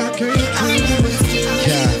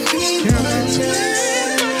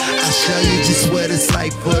 I'll show you just what it's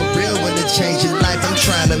like for a real one to change your life. I'm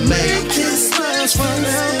trying to make this last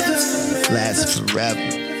forever. Last forever.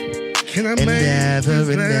 Can I And never,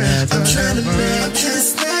 and never. I'm trying to make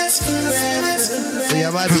this last forever. So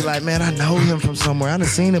y'all might be like, man, I know him from somewhere. I done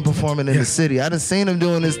seen him performing in the city. I done seen him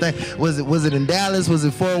doing this thing. Was it in Dallas? Was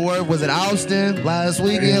it Fort Worth? Was it Austin last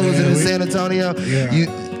weekend? Was it in San Antonio?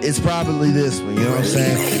 It's probably this one, you know what I'm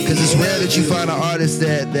saying? Because it's rare that you find an artist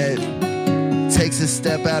that takes a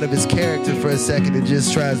step out of his character for a second and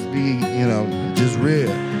just tries to be, you know, just real.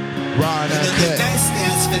 Raw and uncut.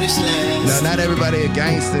 No, not everybody a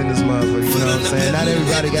gangster in this motherfucker, you know what I'm saying? Not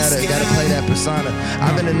everybody gotta play that persona.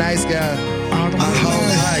 I've been a nice guy my whole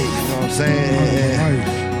life, you know what I'm saying?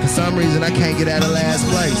 And for some reason, I can't get out of last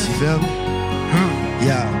place, you feel me?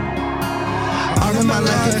 Yeah. All of my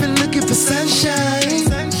life I've been looking for sunshine.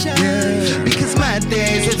 Because my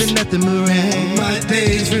days have been nothing but rain. My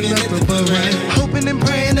days been nothing but rain. Hoping and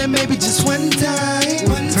praying that maybe just one time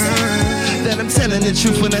that I'm telling the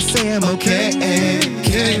truth when I say I'm okay.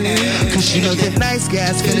 Cause you know that nice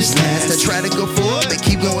guys finish last. I try to go forward but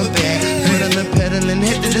keep going back. Put on the pedal and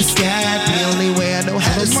hit to the the sky. The only way I know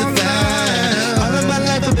how to survive. All of my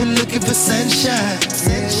life I've been looking for sunshine.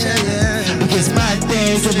 Because my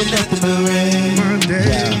days have been nothing but rain.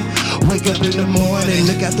 Wake up in the morning,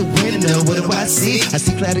 look out the window, what do I see? I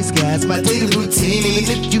see cloudy skies, my daily routine.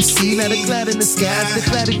 Even if you see not a cloud in the skies, they're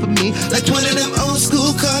cloudy for me. Like one of them old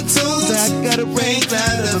school cartoons, I got a rain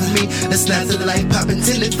cloud over me. That's not the light pop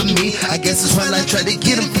intended for me. I guess it's while I try to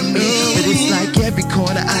get them from me. But it's like every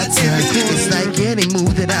corner I turn, it's like any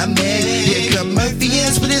move that I make. Here come Murphy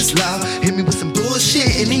ends with his law, hit me with some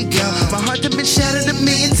bullshit and he gone. My heart done been shattered a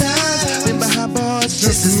million times. Been behind bars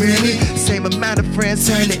just as many. Same amount of friends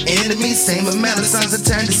turn to enemies, same amount of songs that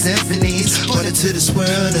turn to symphonies. Pointed to this world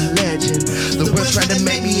a legend. The world trying to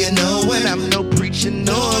make me a no one. I'm no preacher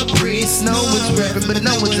nor a priest. No one's reverend, but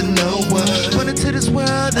no one's a no one. Pointed to this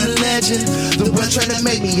world a legend. The world trying to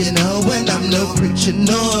make me a no one. I'm no preacher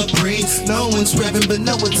nor a priest. No one's reverend, but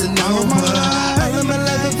no one's a no one. All of my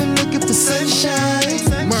life I've been looking for sunshine.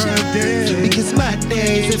 Because my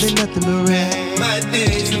days have been nothing but rain. My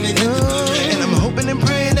days have been nothing but rain. And I'm hoping and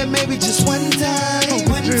praying that maybe just one time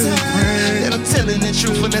that I'm telling the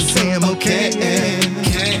truth when I say I'm okay.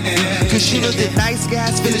 Cause you know that nice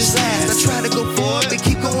guys finish last. I try to go forward but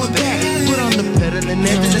keep going back. Put on the pedal and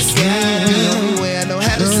enter the sky. The only way I know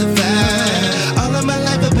how to survive. All of my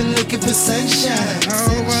life I've been looking for sunshine.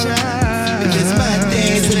 Because my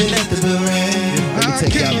days have been nothing but rain. Let me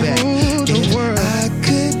take y'all back. I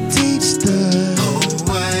could teach the whole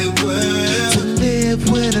wide world to live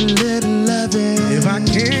with a little loving. If I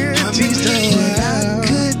can't teach the world, I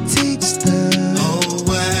could teach the whole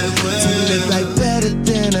wide world to live like better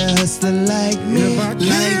than a hustler like me. If I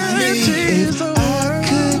can't teach the I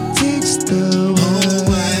could teach the whole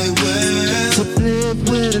wide world to live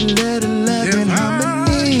with a little loving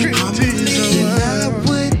harmony. Then I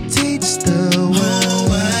would teach the whole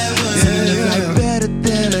wide world to live like better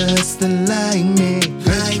than a hustler like me.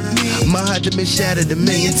 My heart has been shattered a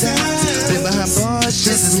million times. Been behind bars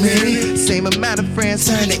just as many. Same amount of friends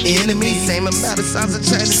turn to enemies. Same amount of songs that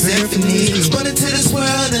turn to symphonies. Born into this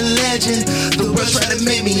world a legend. The world trying to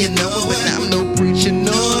make me a no one. But I'm no preacher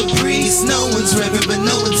nor a priest. No one's reverend, but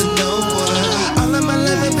no one's a no one. All of my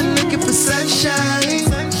life I've been looking for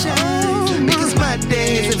sunshine. Because my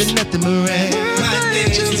days have been nothing but rain. My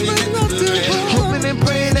days have been nothing but rain. Hoping and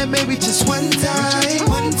praying that maybe just one time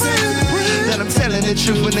that I'm telling the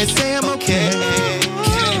truth when they say I'm okay.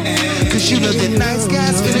 Cause you know that nice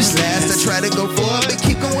guys finish last. I try to go forward but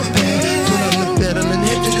keep going back. Put on the pedal and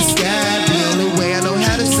head to the sky. The only way I know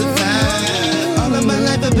how to survive. All of my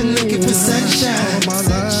life I've been looking for sunshine.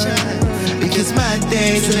 Because my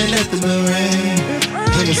days have been nothing but rain.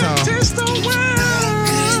 Play this song.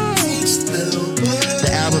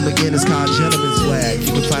 The album again is called Gentleman Swag.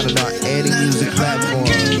 You can find it on any music platform.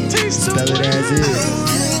 Spell it as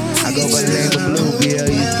is. I go by the name of Blue,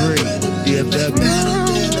 BLU3, DFW.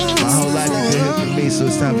 My whole life has been here for me, so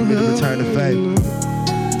it's time for me to return the favor.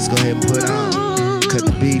 Let's go ahead and put on, cut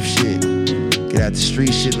the beef shit, get out the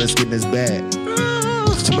street shit, let's get in this bag.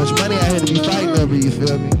 There's too much money out here to be fighting over, you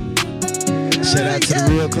feel me? Shout out to the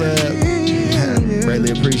Real Club.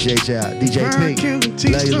 Greatly appreciate y'all. DJ Pink,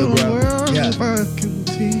 love you, little bro. Yeah.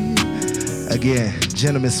 Again,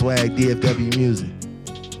 Gentleman Swag, DFW Music.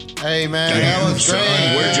 Hey man, that was son,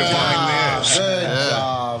 great. where'd you find this? Good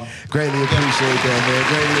job. Greatly appreciate that, man.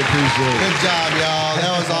 Greatly appreciate it. Good job, y'all.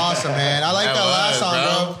 That was awesome, man. I like that last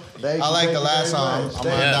song, bro. I like the last song. I'm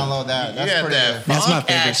gonna download that. That's pretty good. That's my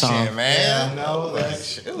favorite song, man. No,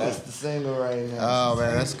 that's the single right now. Oh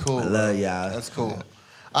man, that's cool. I love y'all. That's cool.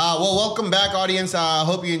 Well, welcome back, audience. I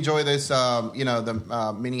hope you enjoy this, the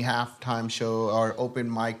mini halftime show or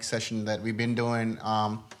open mic session that we've been doing.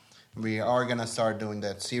 We are gonna start doing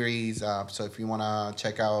that series. So if you wanna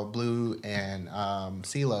check out Blue and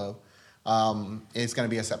CeeLo, it's gonna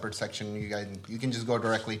be a separate section. You can just go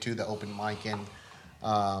directly to the open mic and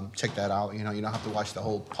check that out. You don't have to watch the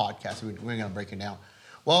whole podcast. We're gonna break it down.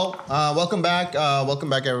 Well, welcome back. Welcome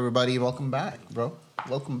back, everybody. Welcome back, bro.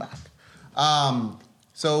 Welcome back.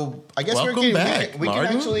 So I guess we can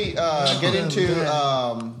actually get into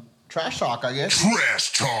trash talk, I guess.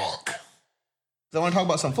 Trash talk. I want to talk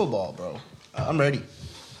about some football, bro. I'm ready.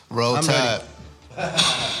 Roll Tide.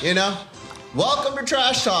 Welcome to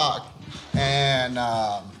Trash Talk. And,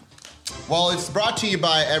 it's brought to you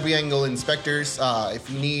by Every Angle Inspectors. If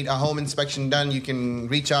you need a home inspection done, you can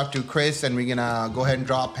reach out to Chris, and we're going to go ahead and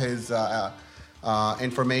drop his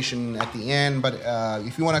information at the end. But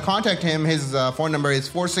if you want to contact him, his phone number is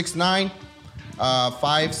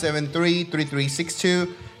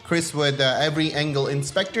 469-573-3362. Chris with Every Angle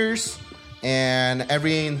Inspectors. and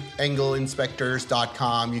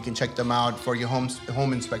everyangleinspectors.com. You can check them out for your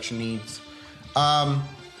home inspection needs.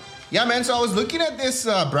 Yeah, man. So I was looking at this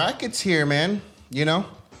brackets here, man. You know,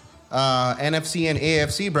 NFC and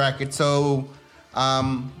AFC bracket. So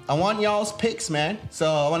I want y'all's picks, man. So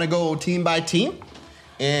I want to go team by team,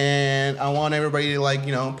 and I want everybody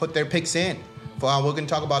to put their picks in. We're gonna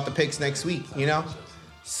talk about the picks next week. You know.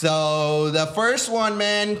 So the first one,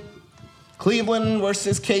 man, Cleveland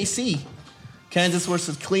versus KC. Kansas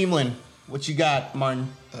versus Cleveland. What you got, Martin?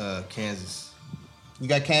 Kansas. You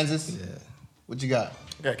got Kansas? Yeah. What you got?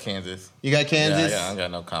 I got Kansas. You got Kansas? Yeah, I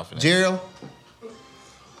got no confidence. Gerald,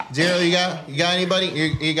 you got anybody?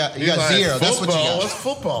 You got zero. That's what you got. What's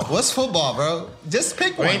football? What's football, bro? Just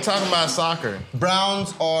pick We one. ain't talking about soccer.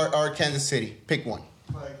 Browns or Kansas City. Pick one.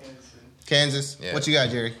 Kansas. Yeah. What you got,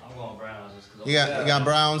 Jerry? I'm going Browns. Just 'cause You got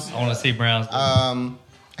Browns. I want to see Browns.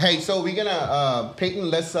 Hey, so we're gonna Peyton.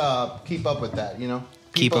 Let's keep up with that.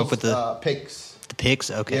 Keep up with People's, picks. The picks?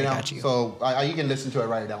 Okay, got you. So you can listen to it,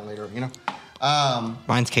 write it down later.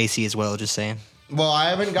 Mine's KC as well, just saying. Well, I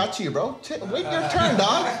haven't got to you, bro. Wait your turn,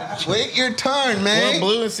 dog. Wait your turn, man.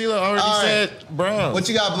 Well, Blue and CeeLo already All right. said Browns. What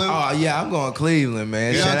you got, Blue? Oh, yeah, I'm going Cleveland,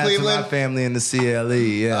 man. You Shout going out Cleveland? to my family in the CLE,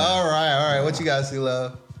 yeah. All right. What you got,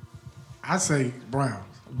 C-Love? I say Browns.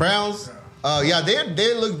 Browns? Yeah,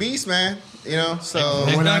 they look beast, man. So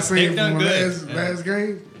They've When I done- see they've it done from good. last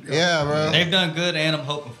game, yeah, bro. They've done good, and I'm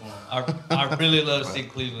hoping for them. I really love to see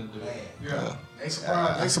Cleveland do it. they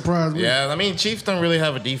surprised me. Yeah, I mean, Chiefs don't really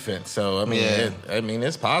have a defense, so I mean, Yeah.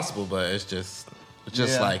 it's possible, but it's just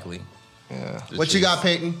Yeah. likely. Yeah. The What you Chiefs. got,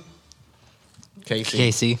 Peyton?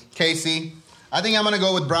 KC. KC? I think I'm gonna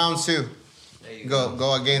go with Browns too.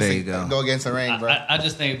 Go against There you go. go against the rain, bro. I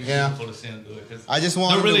just think it'd be Yeah. beautiful to see them do it. 'Cause I just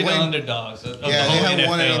want they're them to really the win. underdogs. Of Yeah, the they whole haven't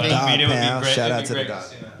won NFL. anything. I mean, it would be Dog great. pound. Shout It'd out be to the great dog.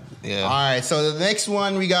 see that. Yeah. All right, so the next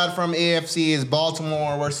one we got from AFC is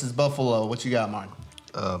Baltimore versus Buffalo. What you got, Martin?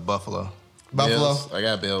 Buffalo. Buffalo. Bills. I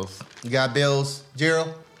got Bills. You got Bills.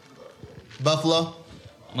 Gerald? Buffalo?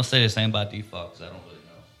 I'm gonna say the same by default because I don't really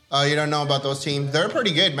know. You don't know about those teams? They're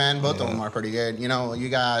pretty good, man. Both of them are pretty good. You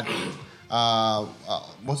got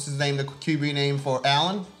what's his name? The QB name for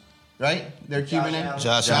Allen, right? Their QB name,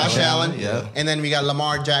 Josh Allen. Yeah. And then we got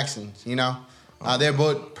Lamar Jackson. They're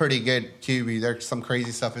both pretty good QB. There's some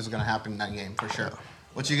crazy stuff is gonna happen in that game for sure.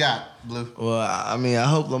 What you got, Blue? Well, I mean, I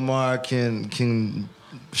hope Lamar can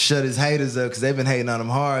shut his haters up because they've been hating on him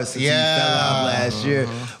hard since he fell off last year.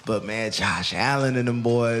 But, man, Josh Allen and them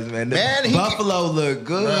boys, man. Buffalo look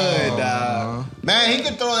good, dog. Man, he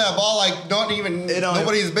could throw that ball like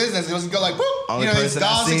nobody's business. It was go like, whoop. He's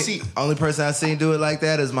gone 60. Only person I've seen do it like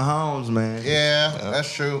that is Mahomes, man. Yeah,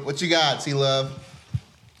 that's true. What you got, C-Love?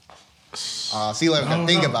 C-Love can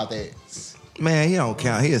think about that. Man, he don't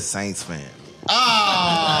count. He a Saints fan.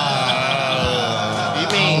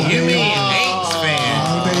 You mean Aints fan?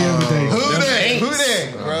 All day, every day. Who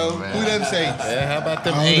they, bro? Who them Saints? Yeah, how about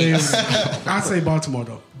them All day, Aints? every day. I say Baltimore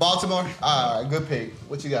though. Baltimore? All right, good pick.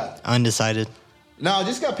 What you got? Undecided. No,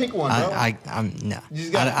 just gotta pick one, bro. I'm no. You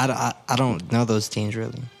just got- I don't know those teams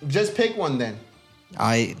really. Just pick one then.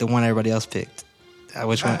 The one everybody else picked.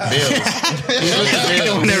 Which one? Bills.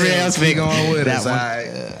 The one everybody else He picked. going with That us. one. All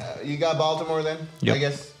right. You got Baltimore then? Yep. I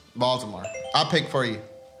guess Baltimore. I'll pick for you.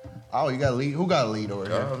 Oh, you got a lead. Who got a lead over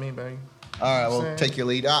here? Oh, me, baby. All right, well, take your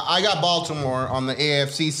lead. I got Baltimore on the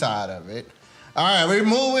AFC side of it. All right, we're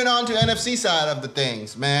moving on to NFC side of the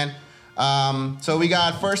things, man. So we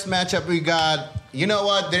got first matchup. We got, you know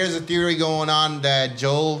what? There's a theory going on that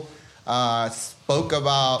Joel spoke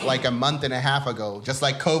about like a month and a half ago. Just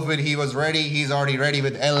like COVID, he was ready. He's already ready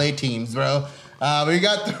with LA teams, bro. We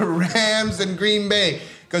got the Rams and Green Bay.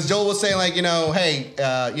 Because Joel was saying like, hey,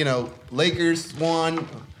 Lakers won.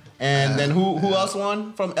 And then who else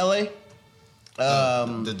won from LA?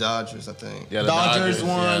 The Dodgers, I think. Yeah, the Dodgers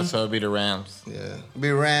won. Yeah, so it'd be the Rams. Yeah.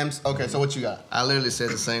 Be Rams. Okay, so what you got? I literally said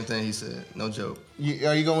the same thing he said. No joke.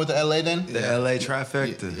 Are you going with the LA then? The LA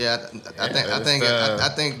trifecta. Yeah, I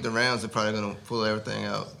think the Rams are probably gonna pull everything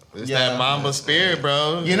out. It's Yeah. that Mamba spirit,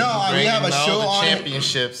 bro. You know, we have a Bringing all show the on-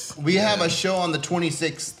 championships. We have a show on the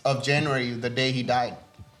 26th of January, the day he died.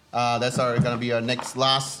 That's gonna be our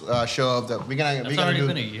last show of the. It's already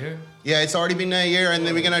been a year. Yeah, it's already been a year, and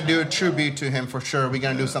then we're gonna do a tribute to him for sure. We're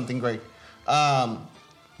gonna do something great.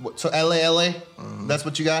 So LA, that's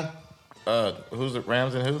what you got? Who's the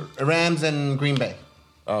Rams and who? Rams and Green Bay.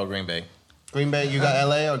 Oh, Green Bay. Green Bay, you got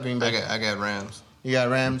LA or Green Bay? I got Rams. You got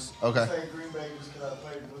Rams? Okay. Green Bay just because I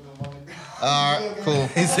played with them on the All right, cool.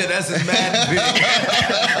 He said that's his man pick.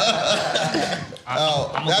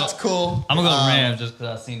 That's cool. I'm gonna go Rams just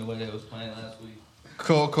because I seen the way they was playing last week.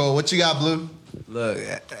 Cool. What you got, Blue? Look,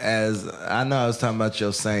 as I know I was talking about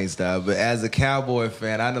your Saints, dog, but as a Cowboy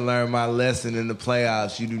fan, I done learned my lesson in the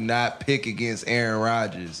playoffs. You do not pick against Aaron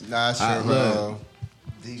Rodgers. Nah, sure, bro.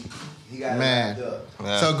 He got Man. it up.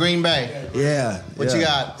 Yeah. So Green Bay. Yeah. What yeah. you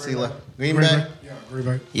got, Sela? Green Bay? Yeah, Green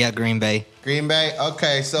Bay. Yeah, Green Bay. Green Bay.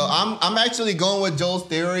 Okay, so I'm actually going with Joel's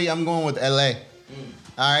theory. I'm going with LA.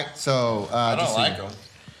 All right, so I don't just like see. them.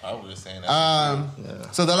 I was just saying that.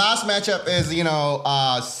 So the last matchup is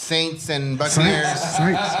Saints and Buccaneers. Saints.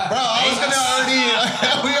 Bro, I was gonna already.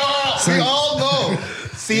 we all know.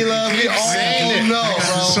 Sela, we all know, The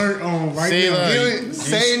bro. shirt on right See, now. look, You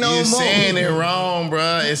say no you more. saying it wrong,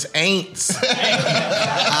 bro. It's ain'ts. I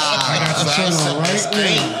got the shirt on right now.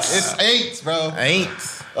 Ain'ts. It's 8, bro.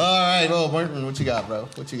 Ain'ts. All right, well, Martin, what you got, bro?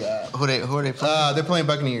 What you got? Who are they playing? They're playing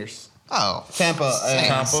Buccaneers. Oh, Tampa.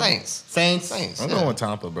 Saints. Saints. I'm going with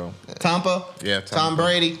Tampa, bro. Tampa. Yeah, Tom Tampa.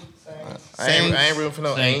 Brady. I ain't rooting for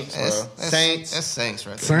no ain'ts, bro. Saints. That's Saints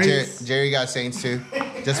right there. Saints. Jerry got Saints too.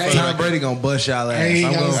 Just for the Tom record. Brady gonna bust y'all ass. I ain't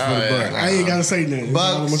I'm going gotta- for the Oh, yeah. Bucks. I ain't gotta say nothing.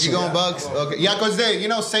 Bucks. You going Bucks? Okay. Yeah, because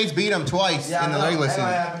Saints beat them twice in the regular season.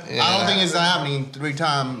 I don't think it's happening 3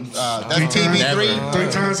 times. That's TB3. Never. 3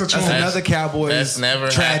 times a That's charge. another Cowboys that's never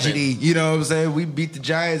tragedy. You know what I'm saying? We beat the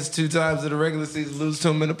Giants 2 times in the regular season, lose to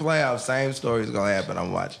them in the playoffs. Same story is gonna happen.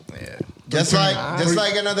 I'm watching. Yeah. Just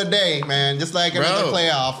like another day, man. Just like another Bro,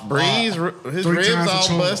 playoff. Breeze, his 3 ribs times a all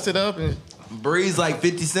charge. busted up. And Breeze like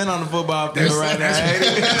 50 Cent on the football field right now.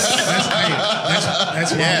 That's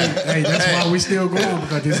why. That's why we still going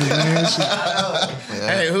because this is man shit.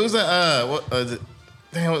 Hey, who's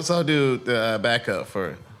what's all dude backup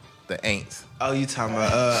for the ain'ts? Oh, you talking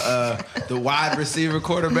about the wide receiver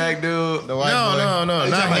quarterback dude? The white boy. No,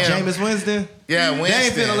 You not talking him. about Jameis Winston? Yeah, They Winston.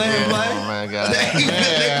 ain't finna let him Oh play. my God.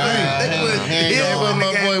 Yeah, but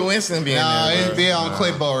my boy Winston being Nah, there. he's bro. be on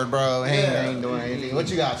clipboard, bro. He ain't doing anything. What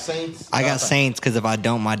you got, Saints? I got Saints because if I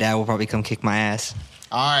don't, my dad will probably come kick my ass.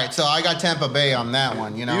 All right, so I got Tampa Bay on that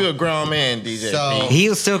one. You know. You a grown man, DJ. So- P.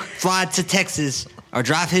 He'll still fly to Texas or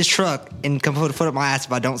drive his truck and come put a foot up my ass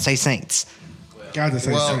if I don't say Saints. Gotta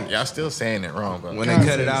say Well, Saints. Y'all still saying it wrong, bro. When they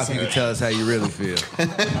cut it off, you can tell us how you really feel. Who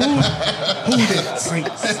that?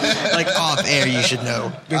 Saints. Like off air, you should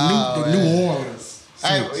know. The New Orleans.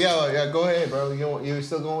 Hey, Saints. yeah, go ahead, bro. You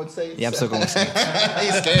still going with Saints? Yeah, I'm still going with Saints.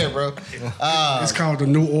 He's scared, bro. It's called the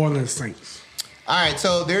New Orleans Saints. All right,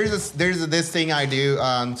 so there's this thing I do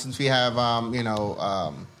since we have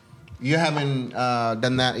you haven't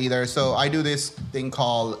done that either. So I do this thing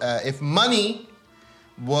called if money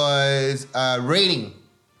was rating,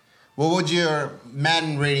 what would your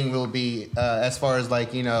Madden rating will be as far as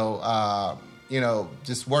like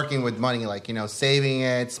just working with money, like saving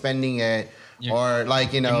it, spending it, or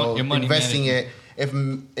like your money investing management.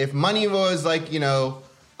 it. If money was like a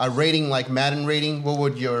rating like Madden rating, what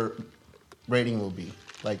would your rating will be?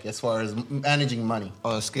 Like as far as managing money.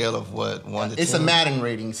 On a scale of what? 1 to 10? It's a Madden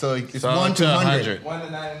rating, so it's So 1 to 100. 1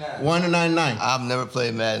 to 99. 1 to 99. I've never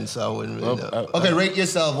played Madden, so I wouldn't really know. Okay, rate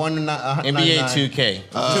yourself 1 to 99. NBA 2K. Same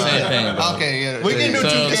thing, bro. Okay, yeah. We can do So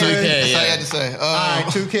 2K. 2K, That's all I yeah. had to say. All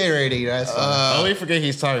right, 2K rating. That's fine. Oh, we forget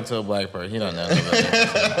he's talking to a black person. He don't know.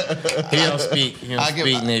 He don't speak. He don't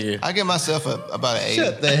speak, nigga. I give myself about an 80.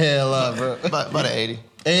 Shut the hell up, bro. About an 80.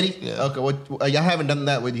 80? Yeah. Okay, y'all haven't done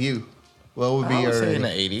that with you. What would be I your would say in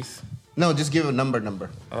rating? the 80s. No, just give a number.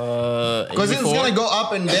 Because it's 84? going to go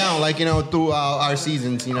up and down, like, through our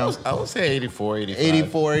seasons, I would say 84, 85.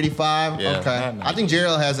 84, 85? Yeah, Okay. not 90. I think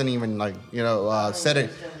Gerald hasn't even, said it.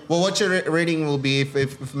 Well, what your rating will be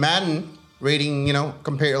if Madden rating,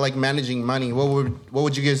 compare, like, managing money, what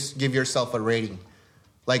would you give yourself a rating?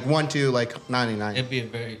 Like 1 to, 99. It'd be a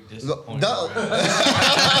very disappointing. That's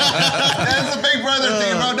a big brother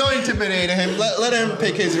thing, bro. Don't intimidate him. Let him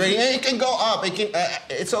pick his rating. It can go up.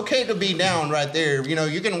 It's okay to be down right there.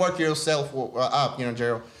 You can work yourself up,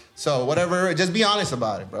 Gerald. So whatever, just be honest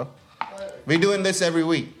about it, bro. We're doing this every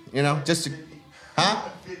week, just to,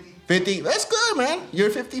 50. That's good, man. You're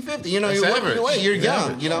 50-50. You're working average. your way. You're It's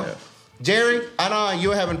young, average, Yeah. Jerry, I know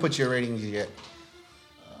you haven't put your ratings yet.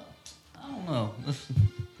 I don't know.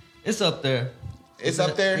 It's up there. It's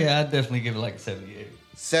up there? Yeah, I'd definitely give it like a 78.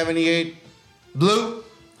 78. Blue?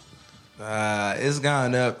 It's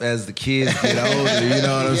gone up as the kids get older. You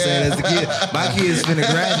know what I'm saying? As the kid, my kids finna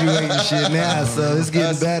graduate and shit now, so it's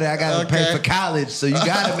getting better. I gotta pay for college, so you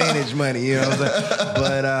gotta manage money. You know what I'm saying?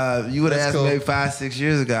 But you would have asked cool. me maybe 5-6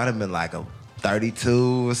 years ago, I'd have been like a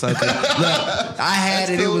 32 or something. Look, I had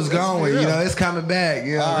That's it. cool. It was That's going. real. It's coming back.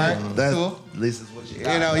 You know, All right, that's cool. At least it's what you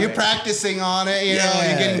got. You know, you're right? practicing on it. You know,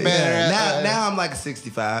 you're getting better. At, Now I'm like a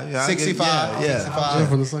 65. You know, I get- 65. Yeah. 65. I'm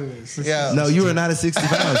finna say that. 60. Yeah. No, you are not a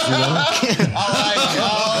 65. You know.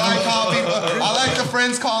 I like the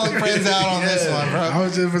friends calling friends out on this one, bro. I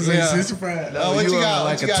was just gonna say Yeah. 65. What you are got?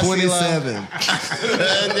 like What you a got, 27.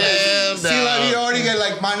 Damn, See, like you dog. already get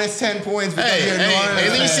like minus 10 points because Hey, you're hey,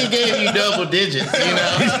 at least he gave you double digits, you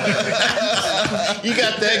know? You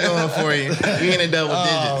got that going for you. You in a double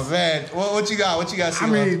Oh digits. man, what you got? What you got? I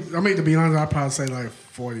mean, to be honest, I'd probably say like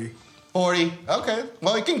 40. 40. Okay.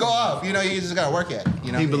 Well, it can go up. You know, you just gotta work at it.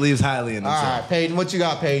 You know. He believes highly in All himself. right, Peyton. What you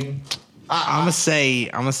got, Peyton? I'm gonna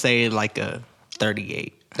say like a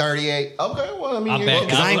 38. 38. Okay. Well, I mean, I you're- bet.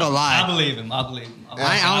 'Cause I ain't gonna lie. I believe him. I believe him.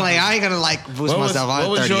 I ain't gonna like boost myself. What I'm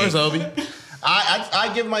was 38. yours, Obi?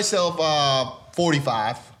 I give myself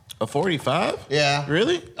 45. A 45? Yeah.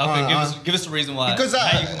 Really? Okay, give us the reason why. Because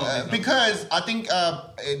How you come up with that? because I think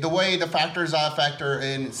the way the factors I factor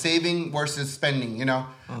in saving versus spending, you know,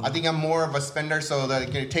 I think I'm more of a spender, so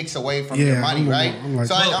that it takes away from your Yeah, money, I'm right? like-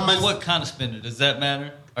 so But what kind of spender? Does that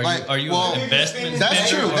matter? Are you well, an investment That's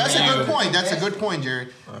spender, true. or That's are a you- good point. That's a good point,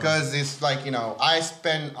 Jared. Because it's like, you know, I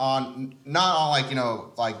spend on not on like, you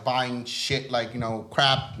know, like buying shit like, you know,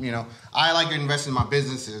 crap. You know, I like to invest in my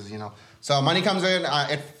businesses. You know, so money comes in.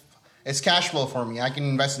 It's cash flow for me. I can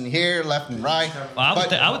invest in here, left and right. Well,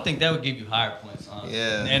 But- I would think that would give you higher points on it.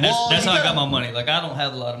 Yeah. And that's, Well, that's how you I got got- my money. Like, I don't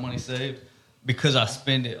have a lot of money saved because I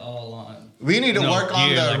spend it all on. We need to work on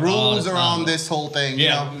gear, the like, all rules the around time. this whole thing.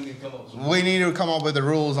 Yeah, You know? we need to come up with some We need to come up with the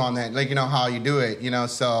rules on that, like, you know, how you do it, you know.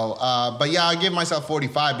 So, but yeah, I give myself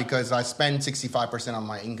 45 because I spend 65% on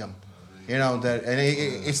my income, you know. That and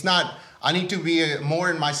it's not. I need to be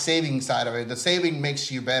more in my saving side of it. The saving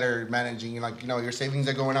makes you better managing. Like, you know, your savings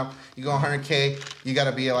are going up. You go 100K, you got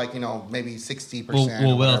to be like, you know, maybe 60%. Well,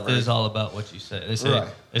 or wealth whatever. is all about what you say. Right.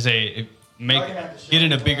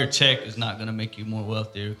 Getting a bigger check is not going to make you more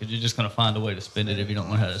wealthier because you're just going to find a way to spend it if you don't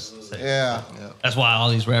know how to save. Yeah. That's why all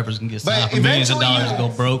these rappers can get But signed for millions of eventually dollars and go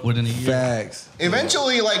broke within a year. Facts.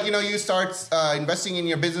 Eventually, like, you know, you start investing in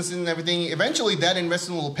your business and everything. Eventually, that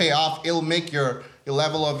investment will pay off. It'll make your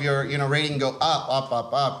level of your, you know, rating go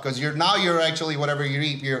up because you're actually whatever you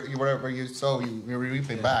reap, whatever you sow, you reap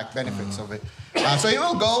it back, benefits of it. So it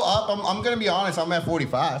will go up. I'm gonna be honest. I'm at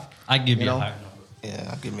 45. I'd give you know? a higher number. Yeah,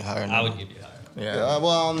 I'll give me a higher number. I would give you a higher number. Yeah.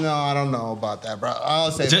 Well, no, I don't know about that, bro.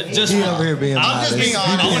 I'll say Just He over here being I'm just modest. being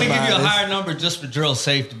honest. I want to give you a Modest. higher number just for Drill's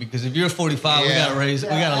safety because if you're 45, Yeah. we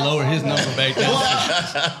gotta lower his number back down.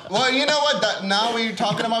 Well, you know what? Now we're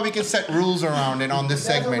talking about, we can set rules around it on this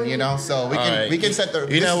segment, you know. So we All can right. we can set the.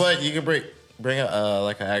 You know what? You can bring a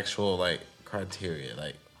like an actual like criteria,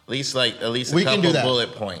 like at least a We can couple do that.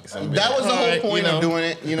 bullet points. And be That like, was the all whole right, point you know, of doing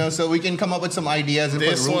it, you know. So we can come up with some ideas and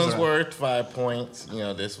This put rules one's around. worth 5 points. You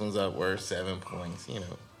know, this one's worth 7 points. You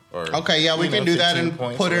know, or Okay, yeah, we you can know, do that 15 and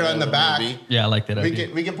points, put it on the whatever it may back. be. Yeah, I like that idea.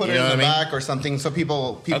 We can put You it know in the what I mean? back or something so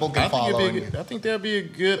people can I follow. think it'd be I think that'd be a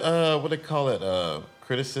good what they call it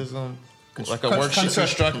criticism, like a worksheet,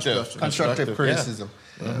 constructive Constructive criticism.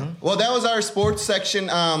 Well, that was our sports section.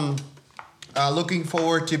 Looking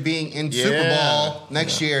forward to being in Super Yeah. Bowl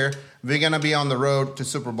next year. We're gonna be on the road to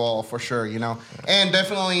Super Bowl for sure, you know. And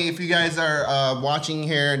definitely, if you guys are watching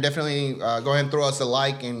here, definitely go ahead and throw us a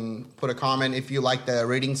like and put a comment if you like the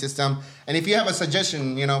rating system. And if you have a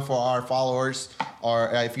suggestion, you know, for our followers, or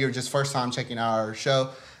if you're just first time checking out our show,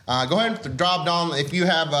 go ahead and drop down. If you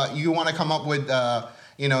have, you want to come up with,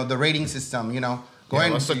 you know, the rating system, you know, go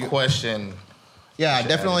ahead. What's the question? Yeah,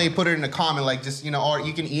 definitely put it in a comment, like just, you know, or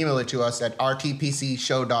you can email it to us at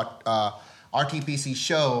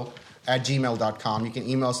rtpcshow@gmail.com. You can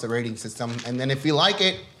email us the rating system, and then if you like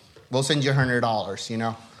it, we'll send you $100. You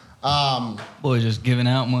know. Boy, just giving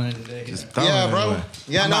out money today. Yeah, bro.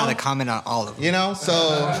 Yeah, I'm about no. to comment on all of them. You know, so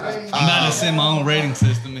I'm about to send my own rating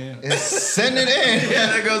system in. send it in. Yeah,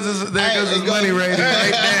 there goes his it money goes- rating right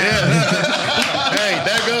there. Hey,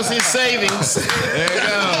 there goes his savings. There you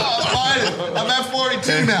go. I'm at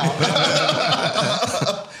 42 now.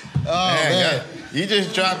 Man, you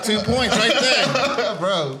just dropped 2 points right there.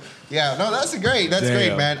 Bro. Yeah, no, that's great. That's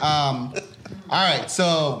great, man. All right,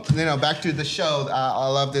 so, you know, back to the show. I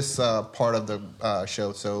love this part of the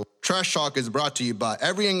show. So, Trash Talk is brought to you by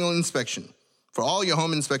Every Angle Inspection. For all your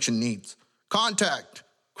home inspection needs, contact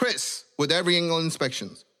Chris with Every Angle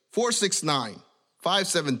Inspections,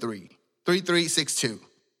 469-573-3362.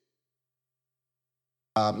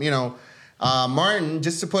 You know, Martin,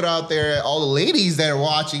 just to put out there, all the ladies that are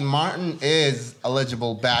watching, Martin is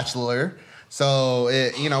eligible bachelor. So,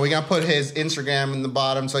 you know, we're going to put his Instagram in the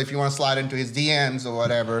bottom. So if you want to slide into his DMs or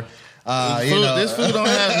whatever, This fool don't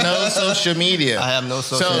have no social media. I have no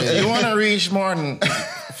social So media. if you want to reach Martin,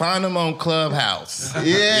 find him on Clubhouse.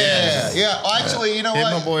 Yeah. Oh, actually, you know hit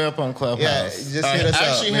what? my boy up on Clubhouse. Yeah, just hit us up,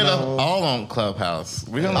 Actually, you hit up know. all on Clubhouse.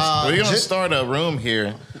 We're gonna start a room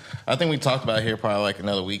here. I think we talked about it here probably like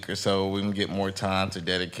another week or so. We can get more time to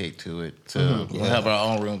dedicate to it. We'll have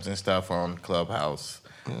our own rooms and stuff on Clubhouse.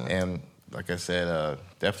 And like I said,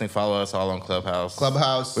 definitely follow us all on Clubhouse.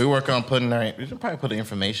 We work on we should probably put the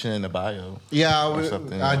information in the bio.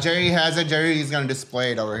 Yeah, Jerry has it. Jerry's gonna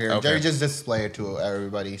display it over here. Okay. Jerry just display it to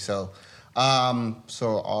everybody. So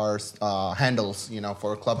our handles,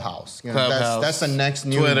 for Clubhouse. Clubhouse, That's the next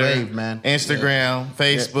new Twitter, wave, man. Instagram,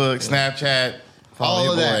 Facebook, Snapchat. Follow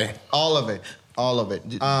All of your that. boy. All of it.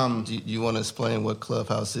 Do you want to explain what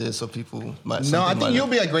Clubhouse is so people might? No, I think you'll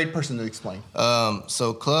be a great person to explain.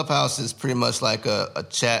 So Clubhouse is pretty much like a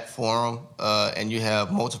chat forum, and you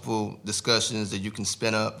have multiple discussions that you can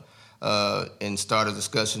spin up and start a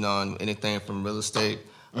discussion on anything from real estate,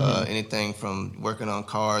 anything from working on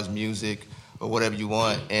cars, music, or whatever you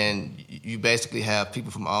want. And you basically have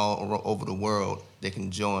people from all over the world that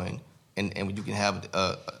can join. And you can have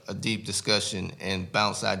a deep discussion and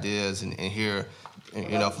bounce ideas and hear,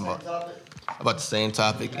 from about the same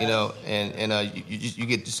topic, and you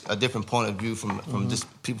get just a different point of view from just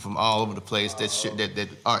people from all over the place that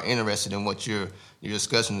are interested in what your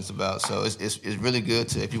discussion is about. So it's really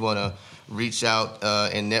good if you want to reach out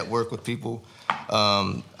and network with people.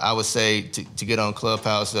 I would say to get on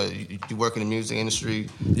Clubhouse. You work in the music industry.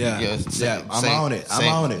 I'm on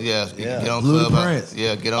it. Yeah, get on Blueprint. Clubhouse.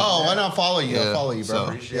 Yeah, get on. Oh, why not follow you? I'll follow you,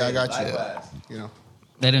 bro. So- I got you.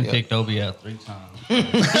 They didn't kick Dobie out 3 times.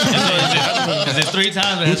 Is it 3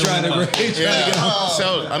 times? He's trying to get on.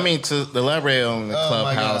 So I mean, to elaborate on the Oh,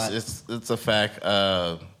 my Clubhouse, God. it's a fact.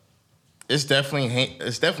 It's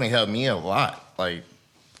definitely helped me a lot. Like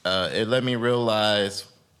it let me realize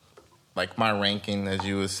like my ranking, as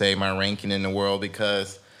you would say, my ranking in the world.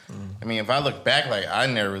 Because I mean, if I look back, like I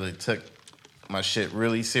never really took my shit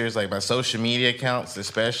really serious, like my social media accounts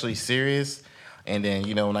especially serious. And then,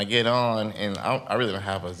 when I get on, and I really don't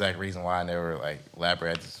have an exact reason why I never,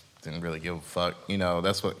 elaborate. I just didn't really give a fuck.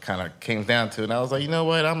 That's what kind of came down to. And I was like, you know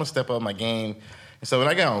what? I'm going to step up my game. And so when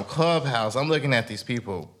I got on Clubhouse, I'm looking at these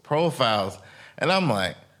people profiles, and I'm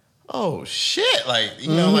like, oh, shit. Like,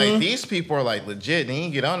 these people are, legit. And you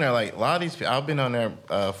get on there, a lot of these people, I've been on there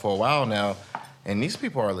for a while now, and these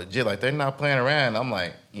people are legit. Like, they're not playing around. I'm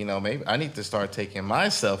like, maybe I need to start taking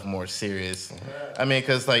myself more serious. I mean,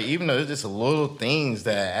 because, even though there's just little things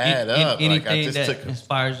that add up. Anything that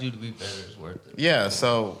inspires you to be better is worth it. Yeah,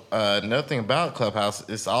 so another thing about Clubhouse,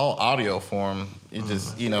 it's all audio form. You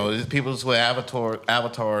just, there's people just with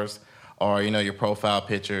avatars or, your profile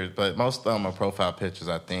pictures. But most of them are profile pictures,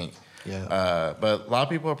 I think. Yeah. But a lot of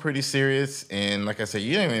people are pretty serious. And like I said,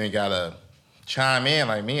 you don't even got to chime in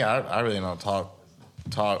like me. I really don't talk.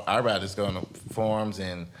 I'd rather just go in the forums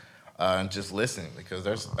and just listen, because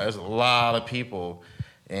there's a lot of people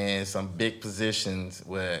in some big positions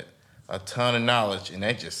with a ton of knowledge, and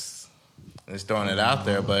they just throwing it out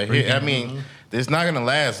there. But here, I mean, it's not going to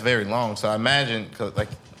last very long. So I imagine, cause like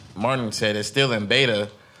Martin said, it's still in beta,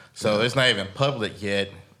 so it's not even public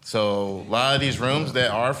yet. So a lot of these rooms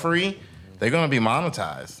that are free, they're going to be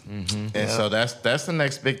monetized. And so that's the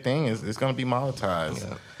next big thing, is it's going to be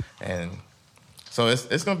monetized. And so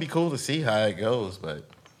it's going to be cool to see how it goes, but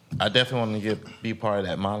I definitely want to be part of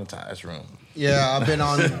that monetized room. Yeah, I've been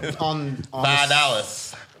on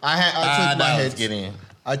 $5. I took my hits. Get in.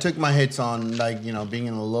 I took my hits on being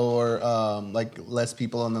in the lower, less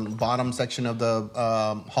people on the bottom section of the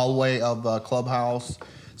hallway of the Clubhouse.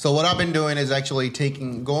 So what I've been doing is actually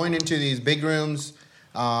going into these big rooms,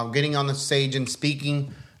 getting on the stage and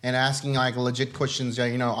speaking and asking legit questions.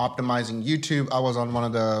 Optimizing YouTube. I was on one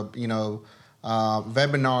of the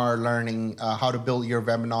webinar learning how to build your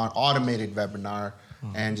webinar, automated webinar.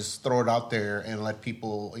 And just throw it out there and let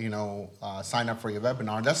people, sign up for your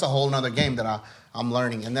webinar. That's a whole nother game that I'm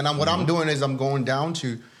learning. And then what I'm doing is I'm going down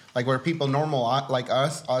to where people normal like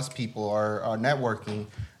us people are networking,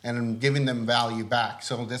 and I'm giving them value back.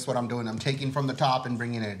 So that's what I'm doing. I'm taking from the top and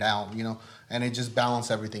bringing it down, and it just balance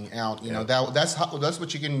everything out. That's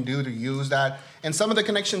what you can do to use that. And some of the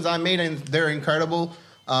connections I made, and they're incredible.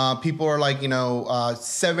 People are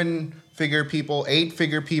 7-figure people,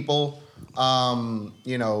 8-figure people.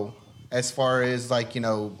 As far as if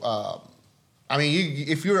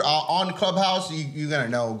you're on Clubhouse, you're gonna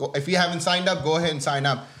know. If you haven't signed up, go ahead and sign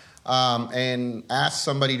up. and ask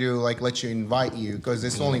somebody to like let you invite you because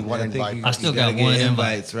it's only one invite. I still got one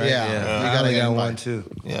invites, right? Yeah, you gotta got get one too.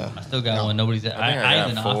 Yeah. I still got one. Nobody's. I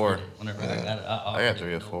even got 4. offered it whenever I got it. I got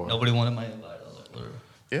 3 or 4. Nobody wanted my invite. I was like,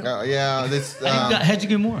 whatever. Yeah, this. How'd you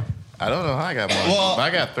get more? I don't know how I got more. Well, but I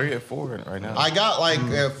got 3 or 4 right now. I got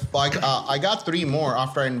I got 3 more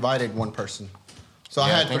after I invited one person. So I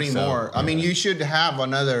Yeah, I had think 3 so. more. I mean, you should have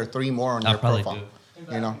another 3 more on I your probably profile.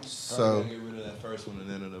 do. You know, so Get rid of that first one and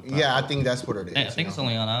then yeah, I think that's what it is. I think you it's know.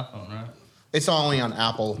 only on iPhone, right? It's only on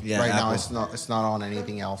Apple Yeah, right now. Apple. It's not on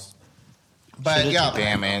anything else. But yeah,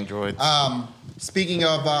 Damn Androids. speaking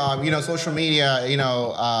of social media,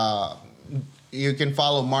 you can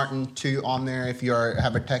follow Martin too on there if you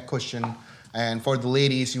have a tech question. And for the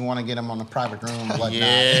ladies, you want to get them on a private room or whatnot.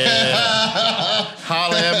 Yeah.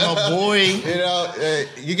 Holla at my boy.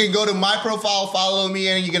 You can go to my profile, follow me,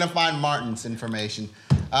 and you're gonna find Martin's information.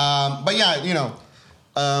 But yeah,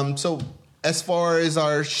 so as far as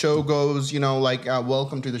our show goes,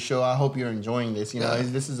 welcome to the show. I hope you're enjoying this.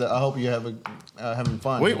 I hope you have having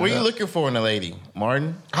fun. What are you looking for in a lady,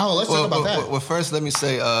 Martin? Oh, let's talk about that. Well, first, let me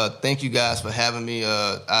say thank you guys for having me.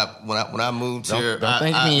 When I moved here, Don't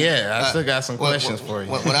thank me yet. I still got some questions for you.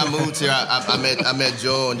 When I moved here, I met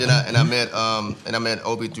Joel, and then I met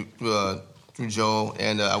Obi through Joel,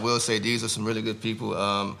 and I will say these are some really good people.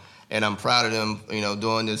 And I'm proud of them,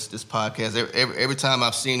 doing this podcast. Every time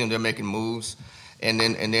I've seen them, they're making moves, and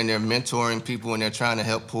then they're mentoring people and they're trying to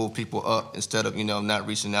help pull people up instead of not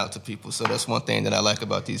reaching out to people. So that's one thing that I like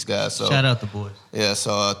about these guys. So Shout out the boys. yeah.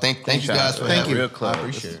 So thank you guys for having me. Real close. I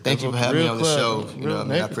appreciate it. Thank you for having me on the show. Real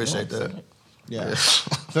I appreciate that. Yeah.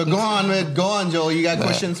 So go on, Joel. You got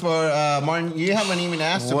questions for Martin? You haven't even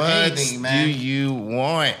asked him What anything, man. do you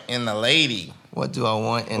want in a lady? What do I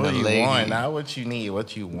want in What a do you lady? want? Not what you need.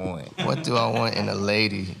 What you want. What do I want in a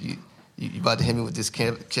lady? You about to hit me with this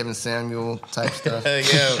Kevin Samuel type stuff?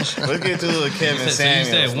 Yo, let's get to a little Kevin So you Samuels.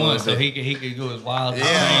 said one, so he could go as wild. Yeah.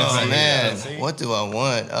 Oh Yeah. man, See? what do I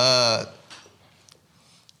want?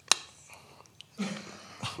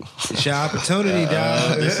 It's your opportunity,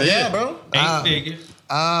 dog. Yeah, bro. 8 figures.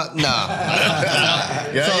 Nah.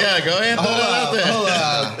 Yeah, go ahead and throw it out there. Hold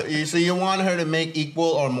on. So you want her to make equal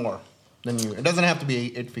or more than you? It doesn't have to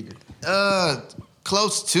be 8 figures.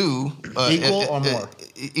 Close to Equal or more?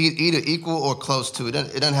 Either equal or close to. It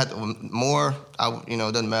doesn't have to more. It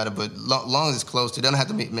doesn't matter. But long as it's close to, it doesn't have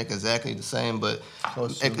to make exactly the same. But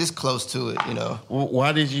if it's close to it,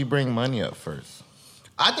 Why did you bring money up first?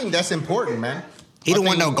 I think that's important, man. He don't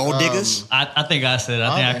want no think, gold diggers. I think I said.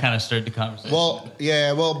 I think Okay. I kind of stirred the conversation.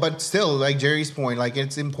 But still, like Jerry's point, like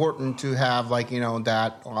it's important to have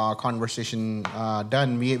that conversation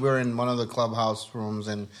done. We were in one of the clubhouse rooms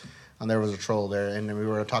and there was a troll there, and we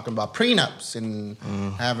were talking about prenups and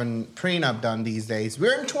having prenup done these days.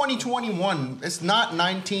 We're in 2021. It's not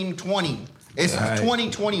 1920. It's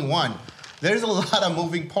 2021. There's a lot of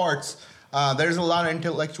moving parts. There's a lot of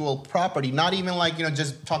intellectual property. Not even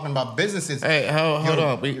just talking about businesses. Hey, hold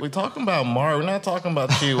on. We're talking about Mar. We're not talking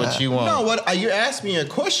about you. What you want? No, what you asked me a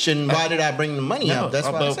question. Why did I bring the money up? That's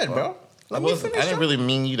what I said, bro. Let me finish. I didn't up. really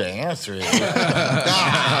mean you to answer it. You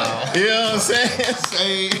know what I'm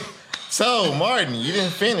saying? So, Martin, you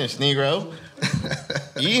didn't finish, Negro.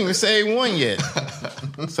 You didn't even say one yet.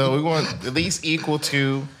 So we want at least equal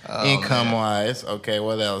to income-wise. Okay,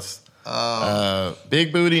 what else?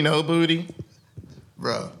 Big booty, no booty?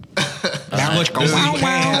 bro. That much going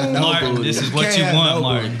on. Martin, this is what you want,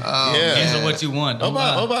 Martin. Yeah. These are what you want. Don't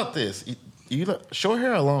lie. What about this? You look, short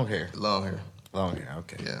hair or long hair? Long hair. Long hair.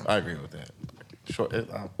 Okay. Yeah. I agree with that. Short.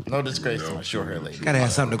 No disgrace to my short hair lady. Gotta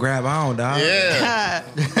have something to grab on, dog. Yeah.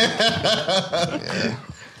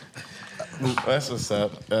 That's what's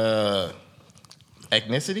up.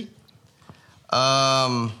 Ethnicity?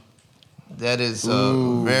 That is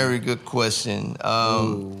a very good question.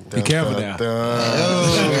 Be careful now.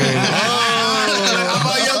 I'm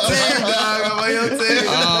on your team, dog. I'm on your team.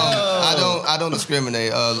 I don't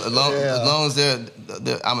discriminate. As long as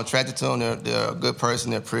I'm attracted to them, they're a good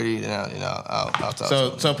person, they're pretty, then I'll talk to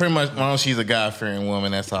them. So pretty much, as long as she's a God-fearing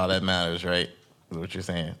woman, that's all that matters, right? Is what you're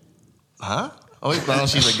saying? Huh? Oh, as long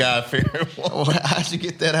as she's a God-fearing woman. How'd you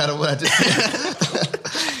get that out of what I just said?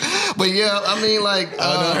 But yeah, I mean, like,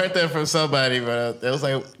 I heard that from somebody, but it was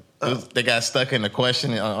like they got stuck in the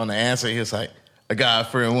question on the answer. He was like, a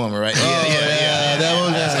God-fearing woman, right? Yeah.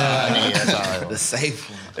 That's all. The safe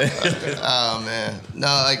one. Oh man, no,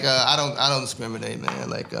 like I don't discriminate, man.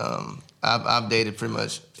 Like I've dated pretty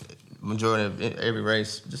much majority of every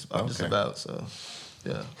race, just about. So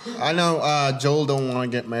Yeah. I know Joel don't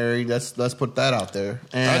want to get married. Let's put that out there.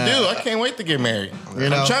 And, I do. I can't wait to get married. You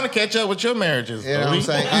know? I'm trying to catch up with your marriages. You know what I'm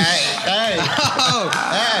saying? Hey.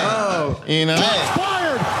 You know?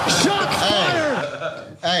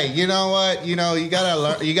 Hey, you know what? You know, you gotta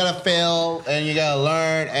learn. You gotta fail, and you gotta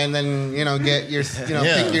learn, and then get your,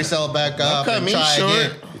 pick yourself back up cut and me try short.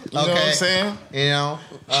 again. You know what I'm saying? You know,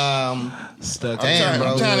 Stuck.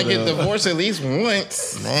 I'm trying to get divorced at least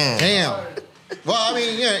once. Man. damn. Well, I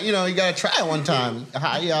mean, you gotta try it one time.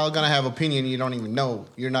 How y'all gonna have opinion you don't even know?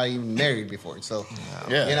 You're not even married before, so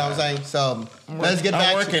Yeah. you know what I'm saying. So let's get back.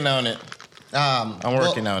 I'm working on it. I'm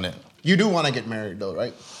working on it. You do want to get married though,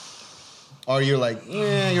 right? Or you're like,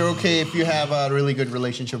 you're okay if you have a really good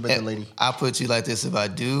relationship with the lady. I'll put you like this: if I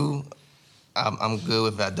do, I'm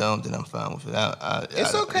good. If I don't, then I'm fine with it.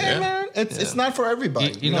 It's okay, man. It's not for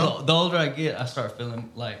everybody. You know, the older I get, I start feeling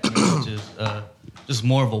like just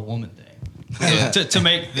more of a woman thing. Yeah. to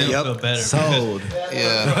make them feel better. Sold.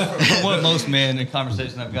 Yeah. From what most men in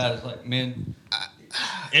conversation I've got is like, men.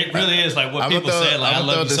 It really is like what people say. Like, I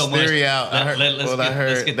love you so much. Out.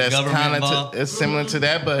 Let's get the that's government involved. it's similar to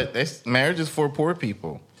that, but marriage is for poor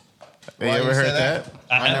people. Have you Why ever you say heard that?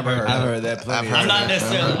 I never heard I've heard that plenty. I'm not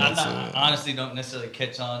necessarily. I honestly don't necessarily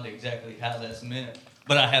catch on to exactly how that's meant,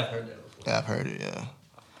 but I have heard that before. Yeah, I've heard it. Yeah.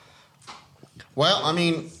 Well, I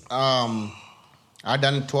mean, I've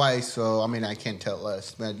done it twice, so I mean, I can't tell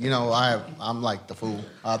less. But I'm like the fool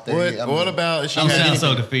out there. What about? I'm sound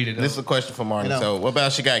so defeated. This is a question for Martin. You know. So, what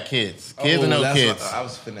about she got kids? Kids or no that's kids? what I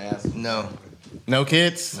was finna ask. No. No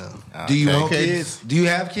kids? No. Do you Okay. want kids? Do you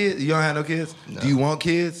have kids? You don't have no kids? No. Do you want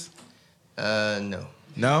kids? No.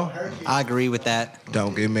 No? I agree with that.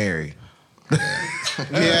 Don't get married.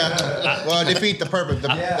 Yeah. Well, defeat the purpose.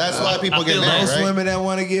 That's why people get feel married, Most right? women that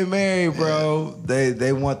want to get married, bro,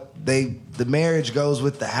 they want the marriage goes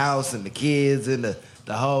with the house and the kids and the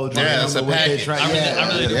whole dream. Yeah, it's a of what they package. try- I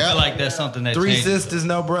really do Yeah. feel like that's something that 3 changes. sisters,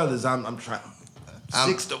 no brothers. I'm trying.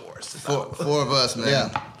 6 divorces. Four of us, man.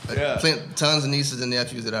 Yeah. Tons of nieces and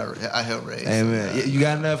nephews that I help raise. Amen. You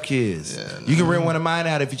got enough kids. Yeah, You can rent one of mine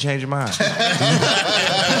out if you change your mind. Take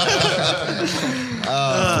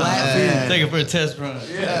it for a test run.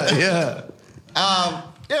 Yeah.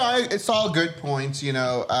 It's all good points.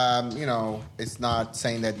 It's not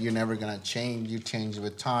saying that you're never gonna change. You change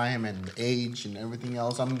with time and age and everything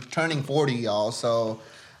else. I'm turning 40, y'all, so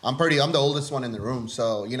I'm the oldest one in the room.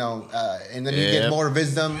 So and then you get more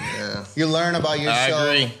wisdom. Yeah. You learn about yourself.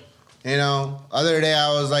 I agree. Other day I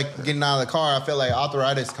was like getting out of the car. I felt like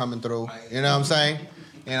arthritis coming through. You know what I'm saying?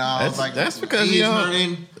 I was like, that's because knees you don't-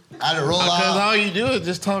 hurting. I had to roll Because out. all you do is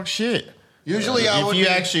just talk shit. Usually I if would you be-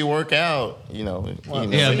 actually work out, Yeah, I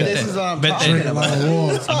See, bet this is what I'm bet talking that- Drink a lot of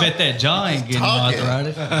water. I bet that jaw ain't getting Talking.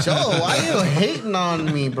 arthritis. Joe, why you hating on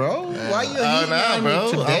me, bro? Why you Oh, hating nah, on bro.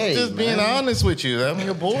 me today? I'm just being man? honest with you. I'm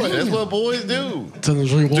your boy. That's what boys do. Tell them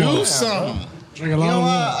to drink water. Do something. Drink a You lot know of what?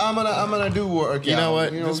 water. I'm gonna do work. You know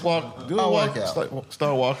what? Just walk. Do a I'll walk. work out.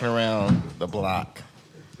 Start walking around the block.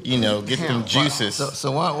 Get them juices.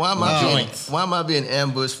 So why am I Joints. why am I being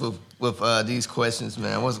ambushed with these questions,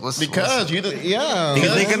 man? What's Because you the Yeah.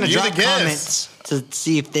 Because they're gonna you're drop the guest. comments to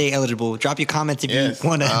see if they're eligible. Drop your comments if Yes. you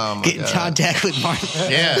want to Oh, my get in God. contact with Martin.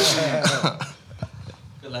 Yeah.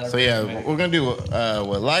 So yeah, we're gonna do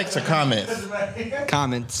what likes or comments.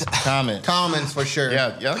 Comments. Comments. Comments for sure.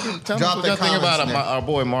 Yeah, y'all can tell me Drop what the y'all think about comments, man. our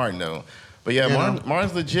boy Martin though. But yeah, You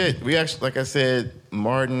Martin's legit. We actually, like I said,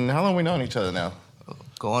 Martin. How long we known each other now?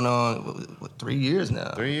 going on what, 3 years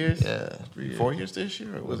now? 3 years? Yeah, 3 years. 4 years this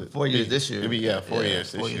year, or was it 4 years this year? Maybe 4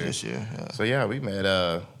 years this 4 year. years this year. Yeah. So yeah, we met.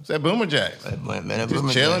 Was at Boomer Jacks. Man, at Just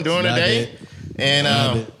Boomer chilling Jacks. during the Love day, it.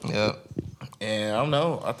 and Yeah. and I don't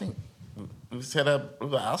know. I think we set up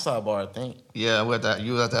an outside bar. I think. Yeah, you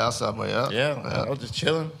was at the outside bar, yeah. Yeah, I was just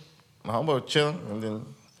chilling. My homeboy was chilling, and then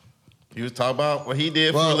he was talking about what he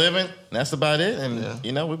did for a Well- living. And that's about it. And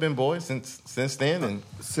Yeah. we've been boys since then. And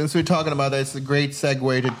Since we're talking about that, it's a great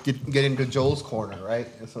segue to get into Joel's Corner, right?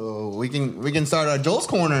 So we can start our Joel's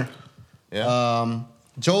Corner. yeah,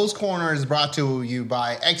 Joel's Corner is brought to you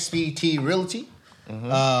by XPT Realty,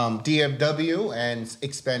 DFW, and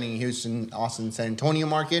expanding Houston, Austin, San Antonio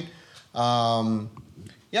market.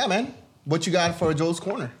 Yeah, man. What you got for Joel's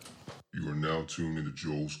Corner? You are now tuned into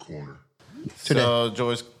Joel's Corner. Today. So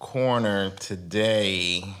Joy's Corner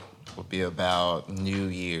today will be about New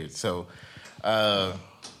Year's. So, not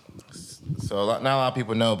a lot of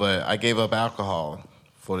people know, but I gave up alcohol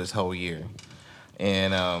for this whole year,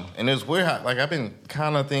 and it was weird. How, like I've been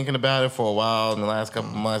kind of thinking about it for a while. In the last couple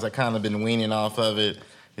of months, I kind of been weaning off of it.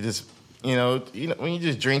 It just you know, when you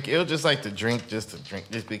just drink, it was just like to drink just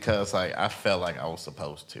because like I felt like I was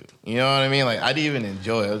supposed to. You know what I mean? Like I didn't even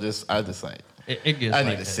enjoy it. I just like it gets. I like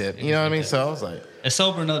need a that. sip. It You know what I mean? gets So I was like, and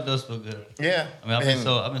sober enough does feel good. yeah. I mean,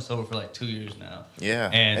 I've been sober for like 2 years now.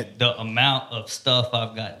 Yeah. And the amount of stuff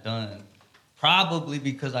I've got done, probably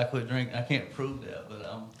because I quit drinking. I can't prove that, but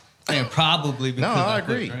I'm saying probably because I I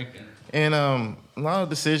quit agree. drinking. And a lot of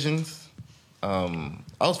decisions.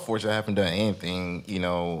 I was fortunate I haven't done anything,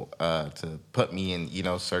 to put me in,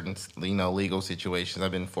 certain, legal situations.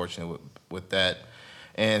 I've been fortunate with that.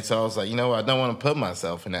 And so I was like, I don't want to put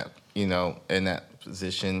myself in that, in that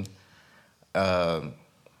position. But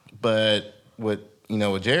what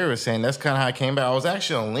Jerry was saying, that's kind of how I came back. I was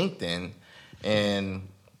actually on LinkedIn, and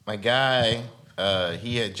my guy,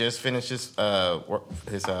 he had just finished his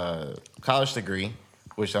college degree,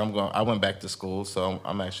 which I went back to school, so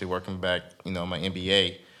I'm actually working back, my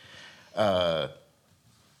MBA.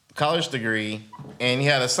 College degree, and he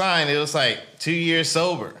had a sign. It was like 2 years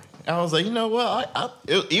sober. I was like, you know what?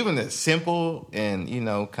 Even as simple and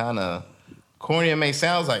kind of corny it may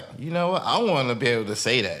sound, like, you know what? I want to be able to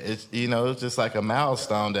say that. It's it's just like a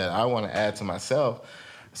milestone that I want to add to myself.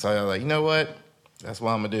 So I was like, you know what? That's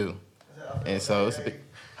what I'm gonna do. And so it's a big,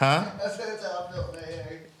 huh? That's how I felt,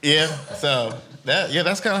 man. Yeah. So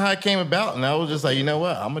that's kind of how it came about, and I was just like, you know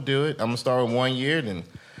what? I'm gonna do it. I'm gonna start with 1 year, then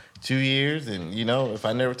 2 years, and if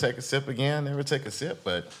I never take a sip again, never take a sip.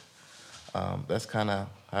 But that's kind of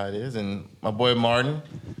how it is. And my boy Martin,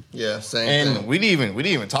 yeah, same and thing. we didn't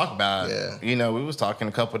even talk about it. Yeah. We was talking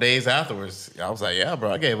a couple of days afterwards. I was like, yeah,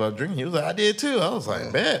 bro, I gave up drinking. He was like, I did too. I was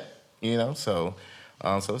like, bet. So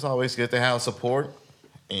it's always good to have support,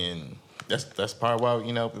 and that's part of why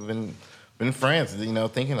we've been friends.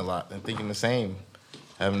 Thinking a lot and thinking the same,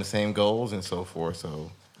 having the same goals and so forth. So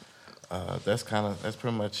that's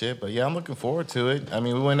pretty much it. But yeah, I'm looking forward to it. I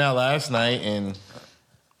mean, we went out last night and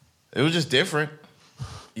it was just different.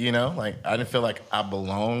 Like I didn't feel like I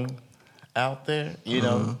belonged out there.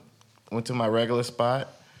 Went to my regular spot.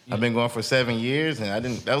 Yeah. I've been going for 7 years, and I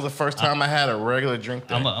didn't. That was the first time I had a regular drink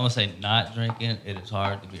there. I'm gonna say, not drinking. It is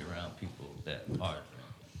hard to be around people that are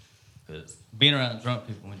drinking, because being around drunk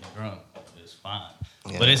people when you're drunk is fine.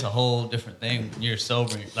 Yeah. But it's a whole different thing when you're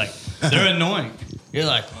sober. Like, they're annoying. You're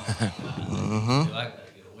like, oh, God, dude, I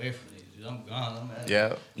gotta get away from these. Dude, I'm gone. I'm out. Yeah,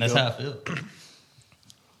 and that's how I feel.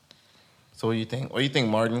 So what do you think? What do you think,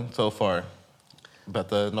 Martin, so far about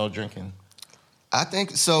the no drinking? I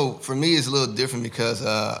think so. For me, it's a little different because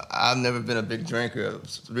I've never been a big drinker.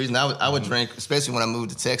 The reason I would drink, especially when I moved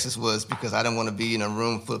to Texas, was because I didn't want to be in a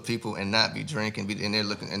room full of people and not be drinking, and they're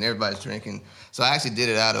looking, and everybody's drinking. So I actually did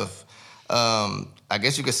it out of, I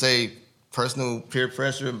guess you could say, personal peer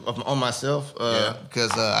pressure on myself,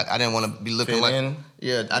 because I didn't want to be looking Fit like, in.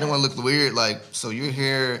 I didn't want to look weird. Like, so you're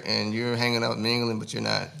here and you're hanging out mingling, but you're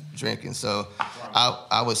not drinking. So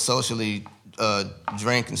I would socially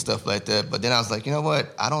drink and stuff like that. But then I was like, you know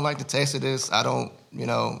what? I don't like the taste of this. I don't,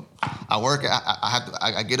 I work.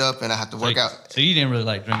 I get up and I have to work out. So you didn't really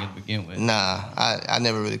like drinking to begin with? Nah, I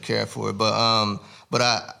never really cared for it. But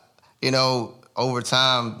I, over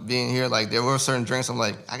time being here, like there were certain drinks I'm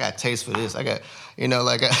like, I got taste for this. I got,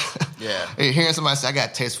 hearing somebody say I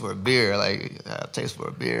got taste for a beer, like I got taste for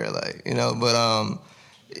a beer, like But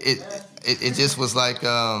it just was like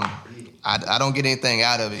I don't get anything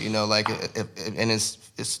out of it, like and it's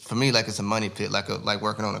for me like it's a money pit, like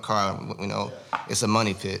working on a car, it's a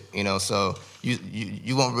money pit, So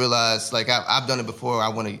you won't realize, like I've done it before. I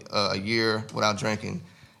went a year without drinking.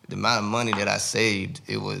 The amount of money that I saved,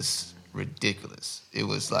 it was ridiculous. It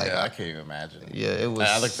was like I can't even imagine. Yeah, it was.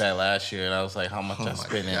 I looked at last year and I was like, how much I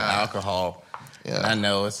spent in alcohol. Yeah, and I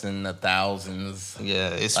know it's in the thousands. Yeah,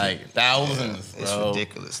 it's like thousands. Yeah, it's bro.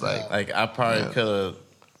 ridiculous. Like I probably could have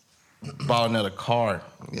bought another car.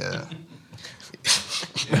 Yeah,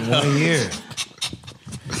 in 1 year.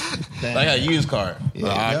 Like a used car,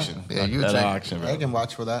 auction. Yeah, you at drink. auction, bro. I can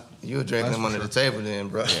watch for that. You were drinking them under the table then,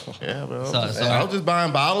 bro. Yeah, bro. So I was just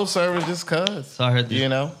buying bottle service just cause. So I heard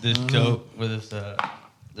this, this joke where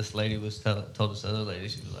this lady was told this other lady,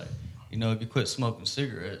 she was like, if you quit smoking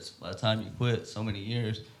cigarettes, by the time you quit so many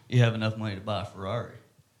years, you have enough money to buy a Ferrari.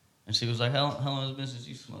 And she was like, how long has it been since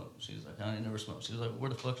you smoked? She was like, I ain't never smoked. She was like, where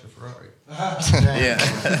the fuck's your Ferrari? Yeah.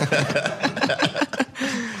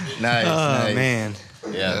 Nice. Oh, man.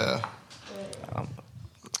 Yeah.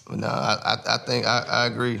 No, I think I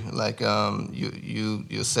agree. Like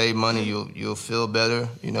you'll save money, you'll feel better,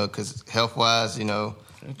 because health wise,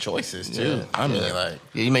 choices too. I mean,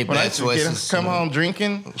 you make when bad choices. Come home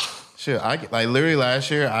drinking. Shit, I literally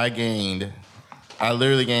last year I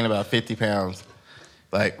literally gained about 50 pounds,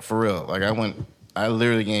 like for real. Like I went I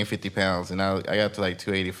literally gained 50 pounds, and I got to like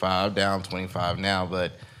 285. I'm down 25 now,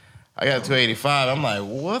 but I got 285. I'm like,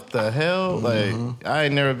 what the hell? Like, I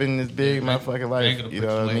ain't never been this big in my fucking life. You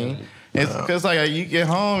know what I mean? It's because like you get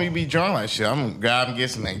home, you be drunk like shit. I'm gonna grab and get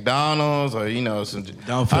some McDonald's or some.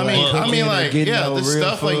 I mean, like this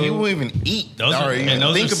stuff like you won't even eat or even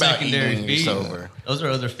think about eating when you're sober. Those are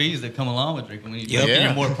other fees that come along with drinking. When you drink,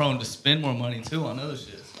 you're more prone to spend more money too on other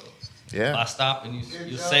shit. So by stopping,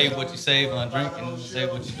 you save what you save on drinking, and save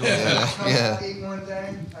what you do.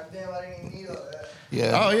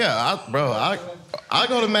 Oh yeah, I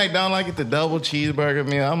go to McDonald's. I get the double cheeseburger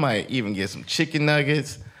meal. I might even get some chicken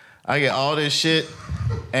nuggets. I get all this shit,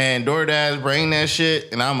 and DoorDash bring that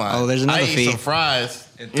shit, and I'm like, there's another I fee. eat some fries.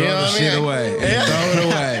 And throw the shit away. And throw it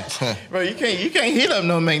away. Bro, you can't hit up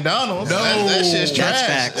no McDonald's. No, that shit's trash. That's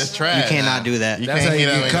facts. It's trash. You cannot do that. That's how you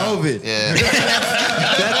get COVID. Yeah.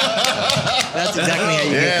 That's exactly how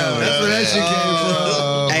you get COVID. That's where that shit came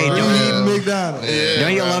from. Hey, don't eat McDonald's.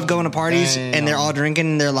 Don't you love going to parties and they're all drinking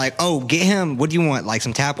and they're like, oh, get him. What do you want? Like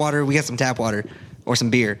some tap water? We got some tap water or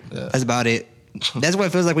some beer. That's about it. That's what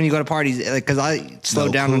it feels like when you go to parties. Because I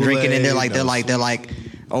slowed down on drinking and they're like,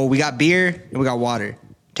 oh, we got beer and we got water,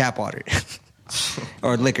 tap water,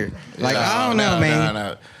 or liquor. Like I don't know, man.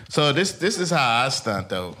 No. So this is how I stunt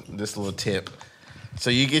though. This little tip. So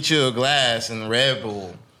you get you a glass and Red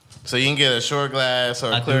Bull. So you can get a short glass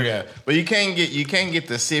or a clear glass, but you can't get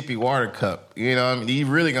the sippy water cup. You know what I mean? You're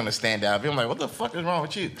really gonna stand out. I'm like, what the fuck is wrong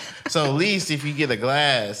with you? So at least if you get a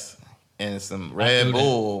glass and some Red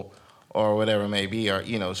Bull or whatever it may be, or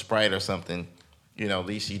Sprite or something, at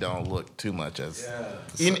least you don't look too much as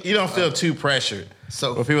you don't feel too pressured.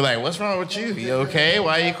 So when people are like, what's wrong with you? You okay?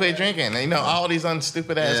 Why you quit drinking? And, all these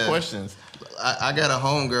stupid ass questions. I got a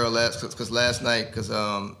homegirl last night, because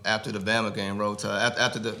after the Bama game, Roll Tide,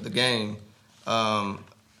 after the game, I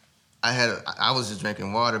was just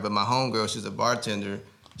drinking water, but my homegirl, she's a bartender.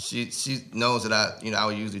 She knows that I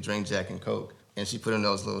would usually drink Jack and Coke, and she put in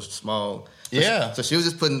those little small. So she was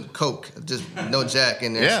just putting Coke, just no Jack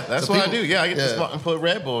in there. Yeah, that's what I do. Yeah, I get this and put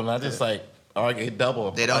Red Bull, and I just I get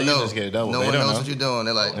double. They don't know. Just get a double. No one knows what you're doing.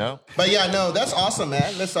 They're like, no. But that's awesome,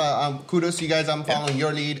 man. Let's kudos to you guys. I'm following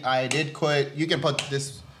your lead. I did quit. You can put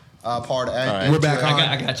this part. We're back on.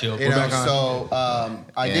 I got you. We're back on. So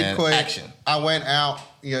I did quit. Action. I went out.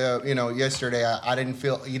 Yesterday. I didn't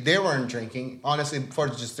feel they weren't drinking. Honestly, for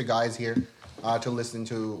just the guys here to listen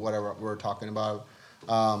to whatever we're talking about.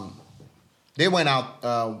 They went out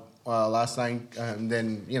last night, and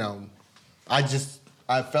then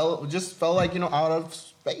I felt like out of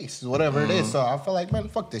space, whatever it is. So I felt like, man,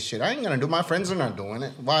 fuck this shit. I ain't gonna do. My friends are not doing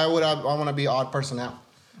it. Why would I want to be odd person out?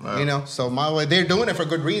 Right. So my way, they're doing it for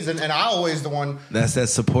good reason, and I always the one. That's that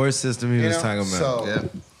support system he was talking about. So,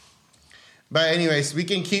 But anyways, we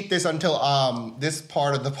can keep this until this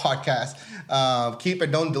part of the podcast. Keep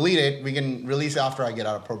it, don't delete it. We can release it after I get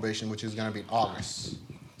out of probation, which is gonna be in August.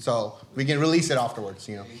 So we can release it afterwards.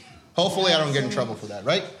 Hopefully I don't get in trouble for that,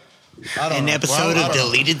 right? An episode of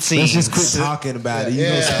deleted scenes. Let's just quit talking about it. You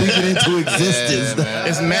know, speak it into existence.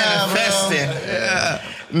 It's manifesting.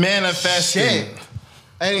 Manifesting. Shit.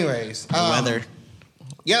 Anyways, the weather.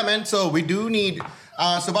 Yeah, man. So we do need.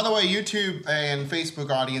 So by the way, YouTube and Facebook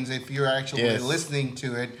audience, if you're actually listening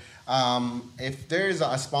to it, if there's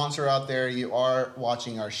a sponsor out there, you are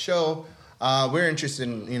watching our show. We're interested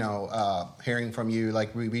in hearing from you.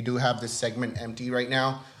 Like we do have this segment empty right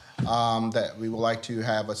now. That we would like to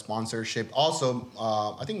have a sponsorship. Also,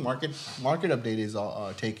 I think Market Update is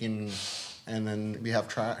taking, and then we have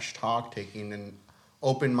Trash Talk taking, and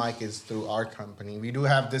Open Mic is through our company. We do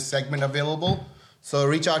have this segment available, so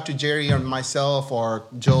reach out to Jerry or myself or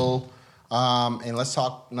Joel, and let's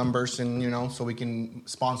talk numbers, and so we can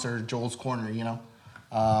sponsor Joel's Corner.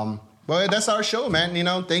 Well, that's our show, man.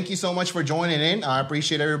 Thank you so much for joining in. I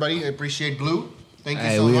appreciate everybody. I appreciate Blue. Thank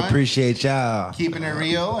you so much. We appreciate y'all. Keeping it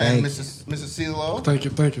real. And Mrs. CeeLo. Thank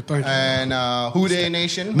you. And Who Day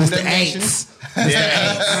Nation. Mr. Nation.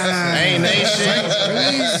 Ain't Nation.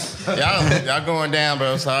 Y'all going down,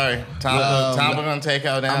 bro. Sorry. Tom we're going to take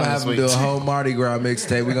out down I'm going to have to do a whole Mardi Gras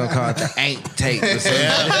mixtape. We're going to call it the Ain't Tape. Y'all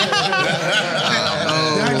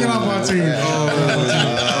get off my team.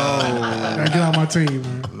 Y'all get off my team,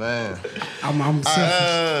 man. I'm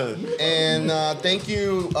selfish. And thank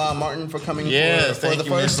you, Martin, for coming for the you,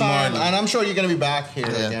 first Mr. time. Martin. And I'm sure you're going to be back here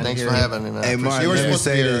again. Thanks for having me, man. Hey, Martin, You were let me supposed to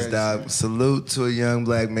say be this, here. dog. Salute to a young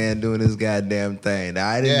black man doing his goddamn thing. Now,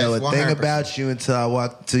 I didn't know a thing 100%. about you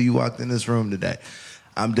until you walked in this room today.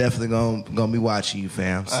 I'm definitely gonna be watching you,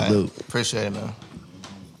 fam. Salute. Right. Appreciate it, man.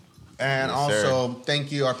 And also,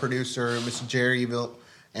 thank you, our producer, Mr. Jerry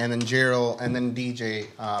and then Gerald, and then DJ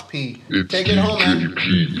P. It's Take it home, man.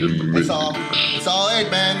 DJP in the mix. It's all it,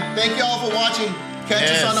 man. Thank you all for watching. Catch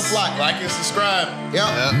us on the fly. Like and subscribe. Yep.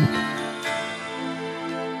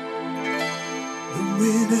 The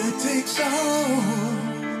winner takes all.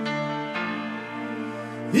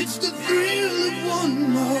 It's the thrill of one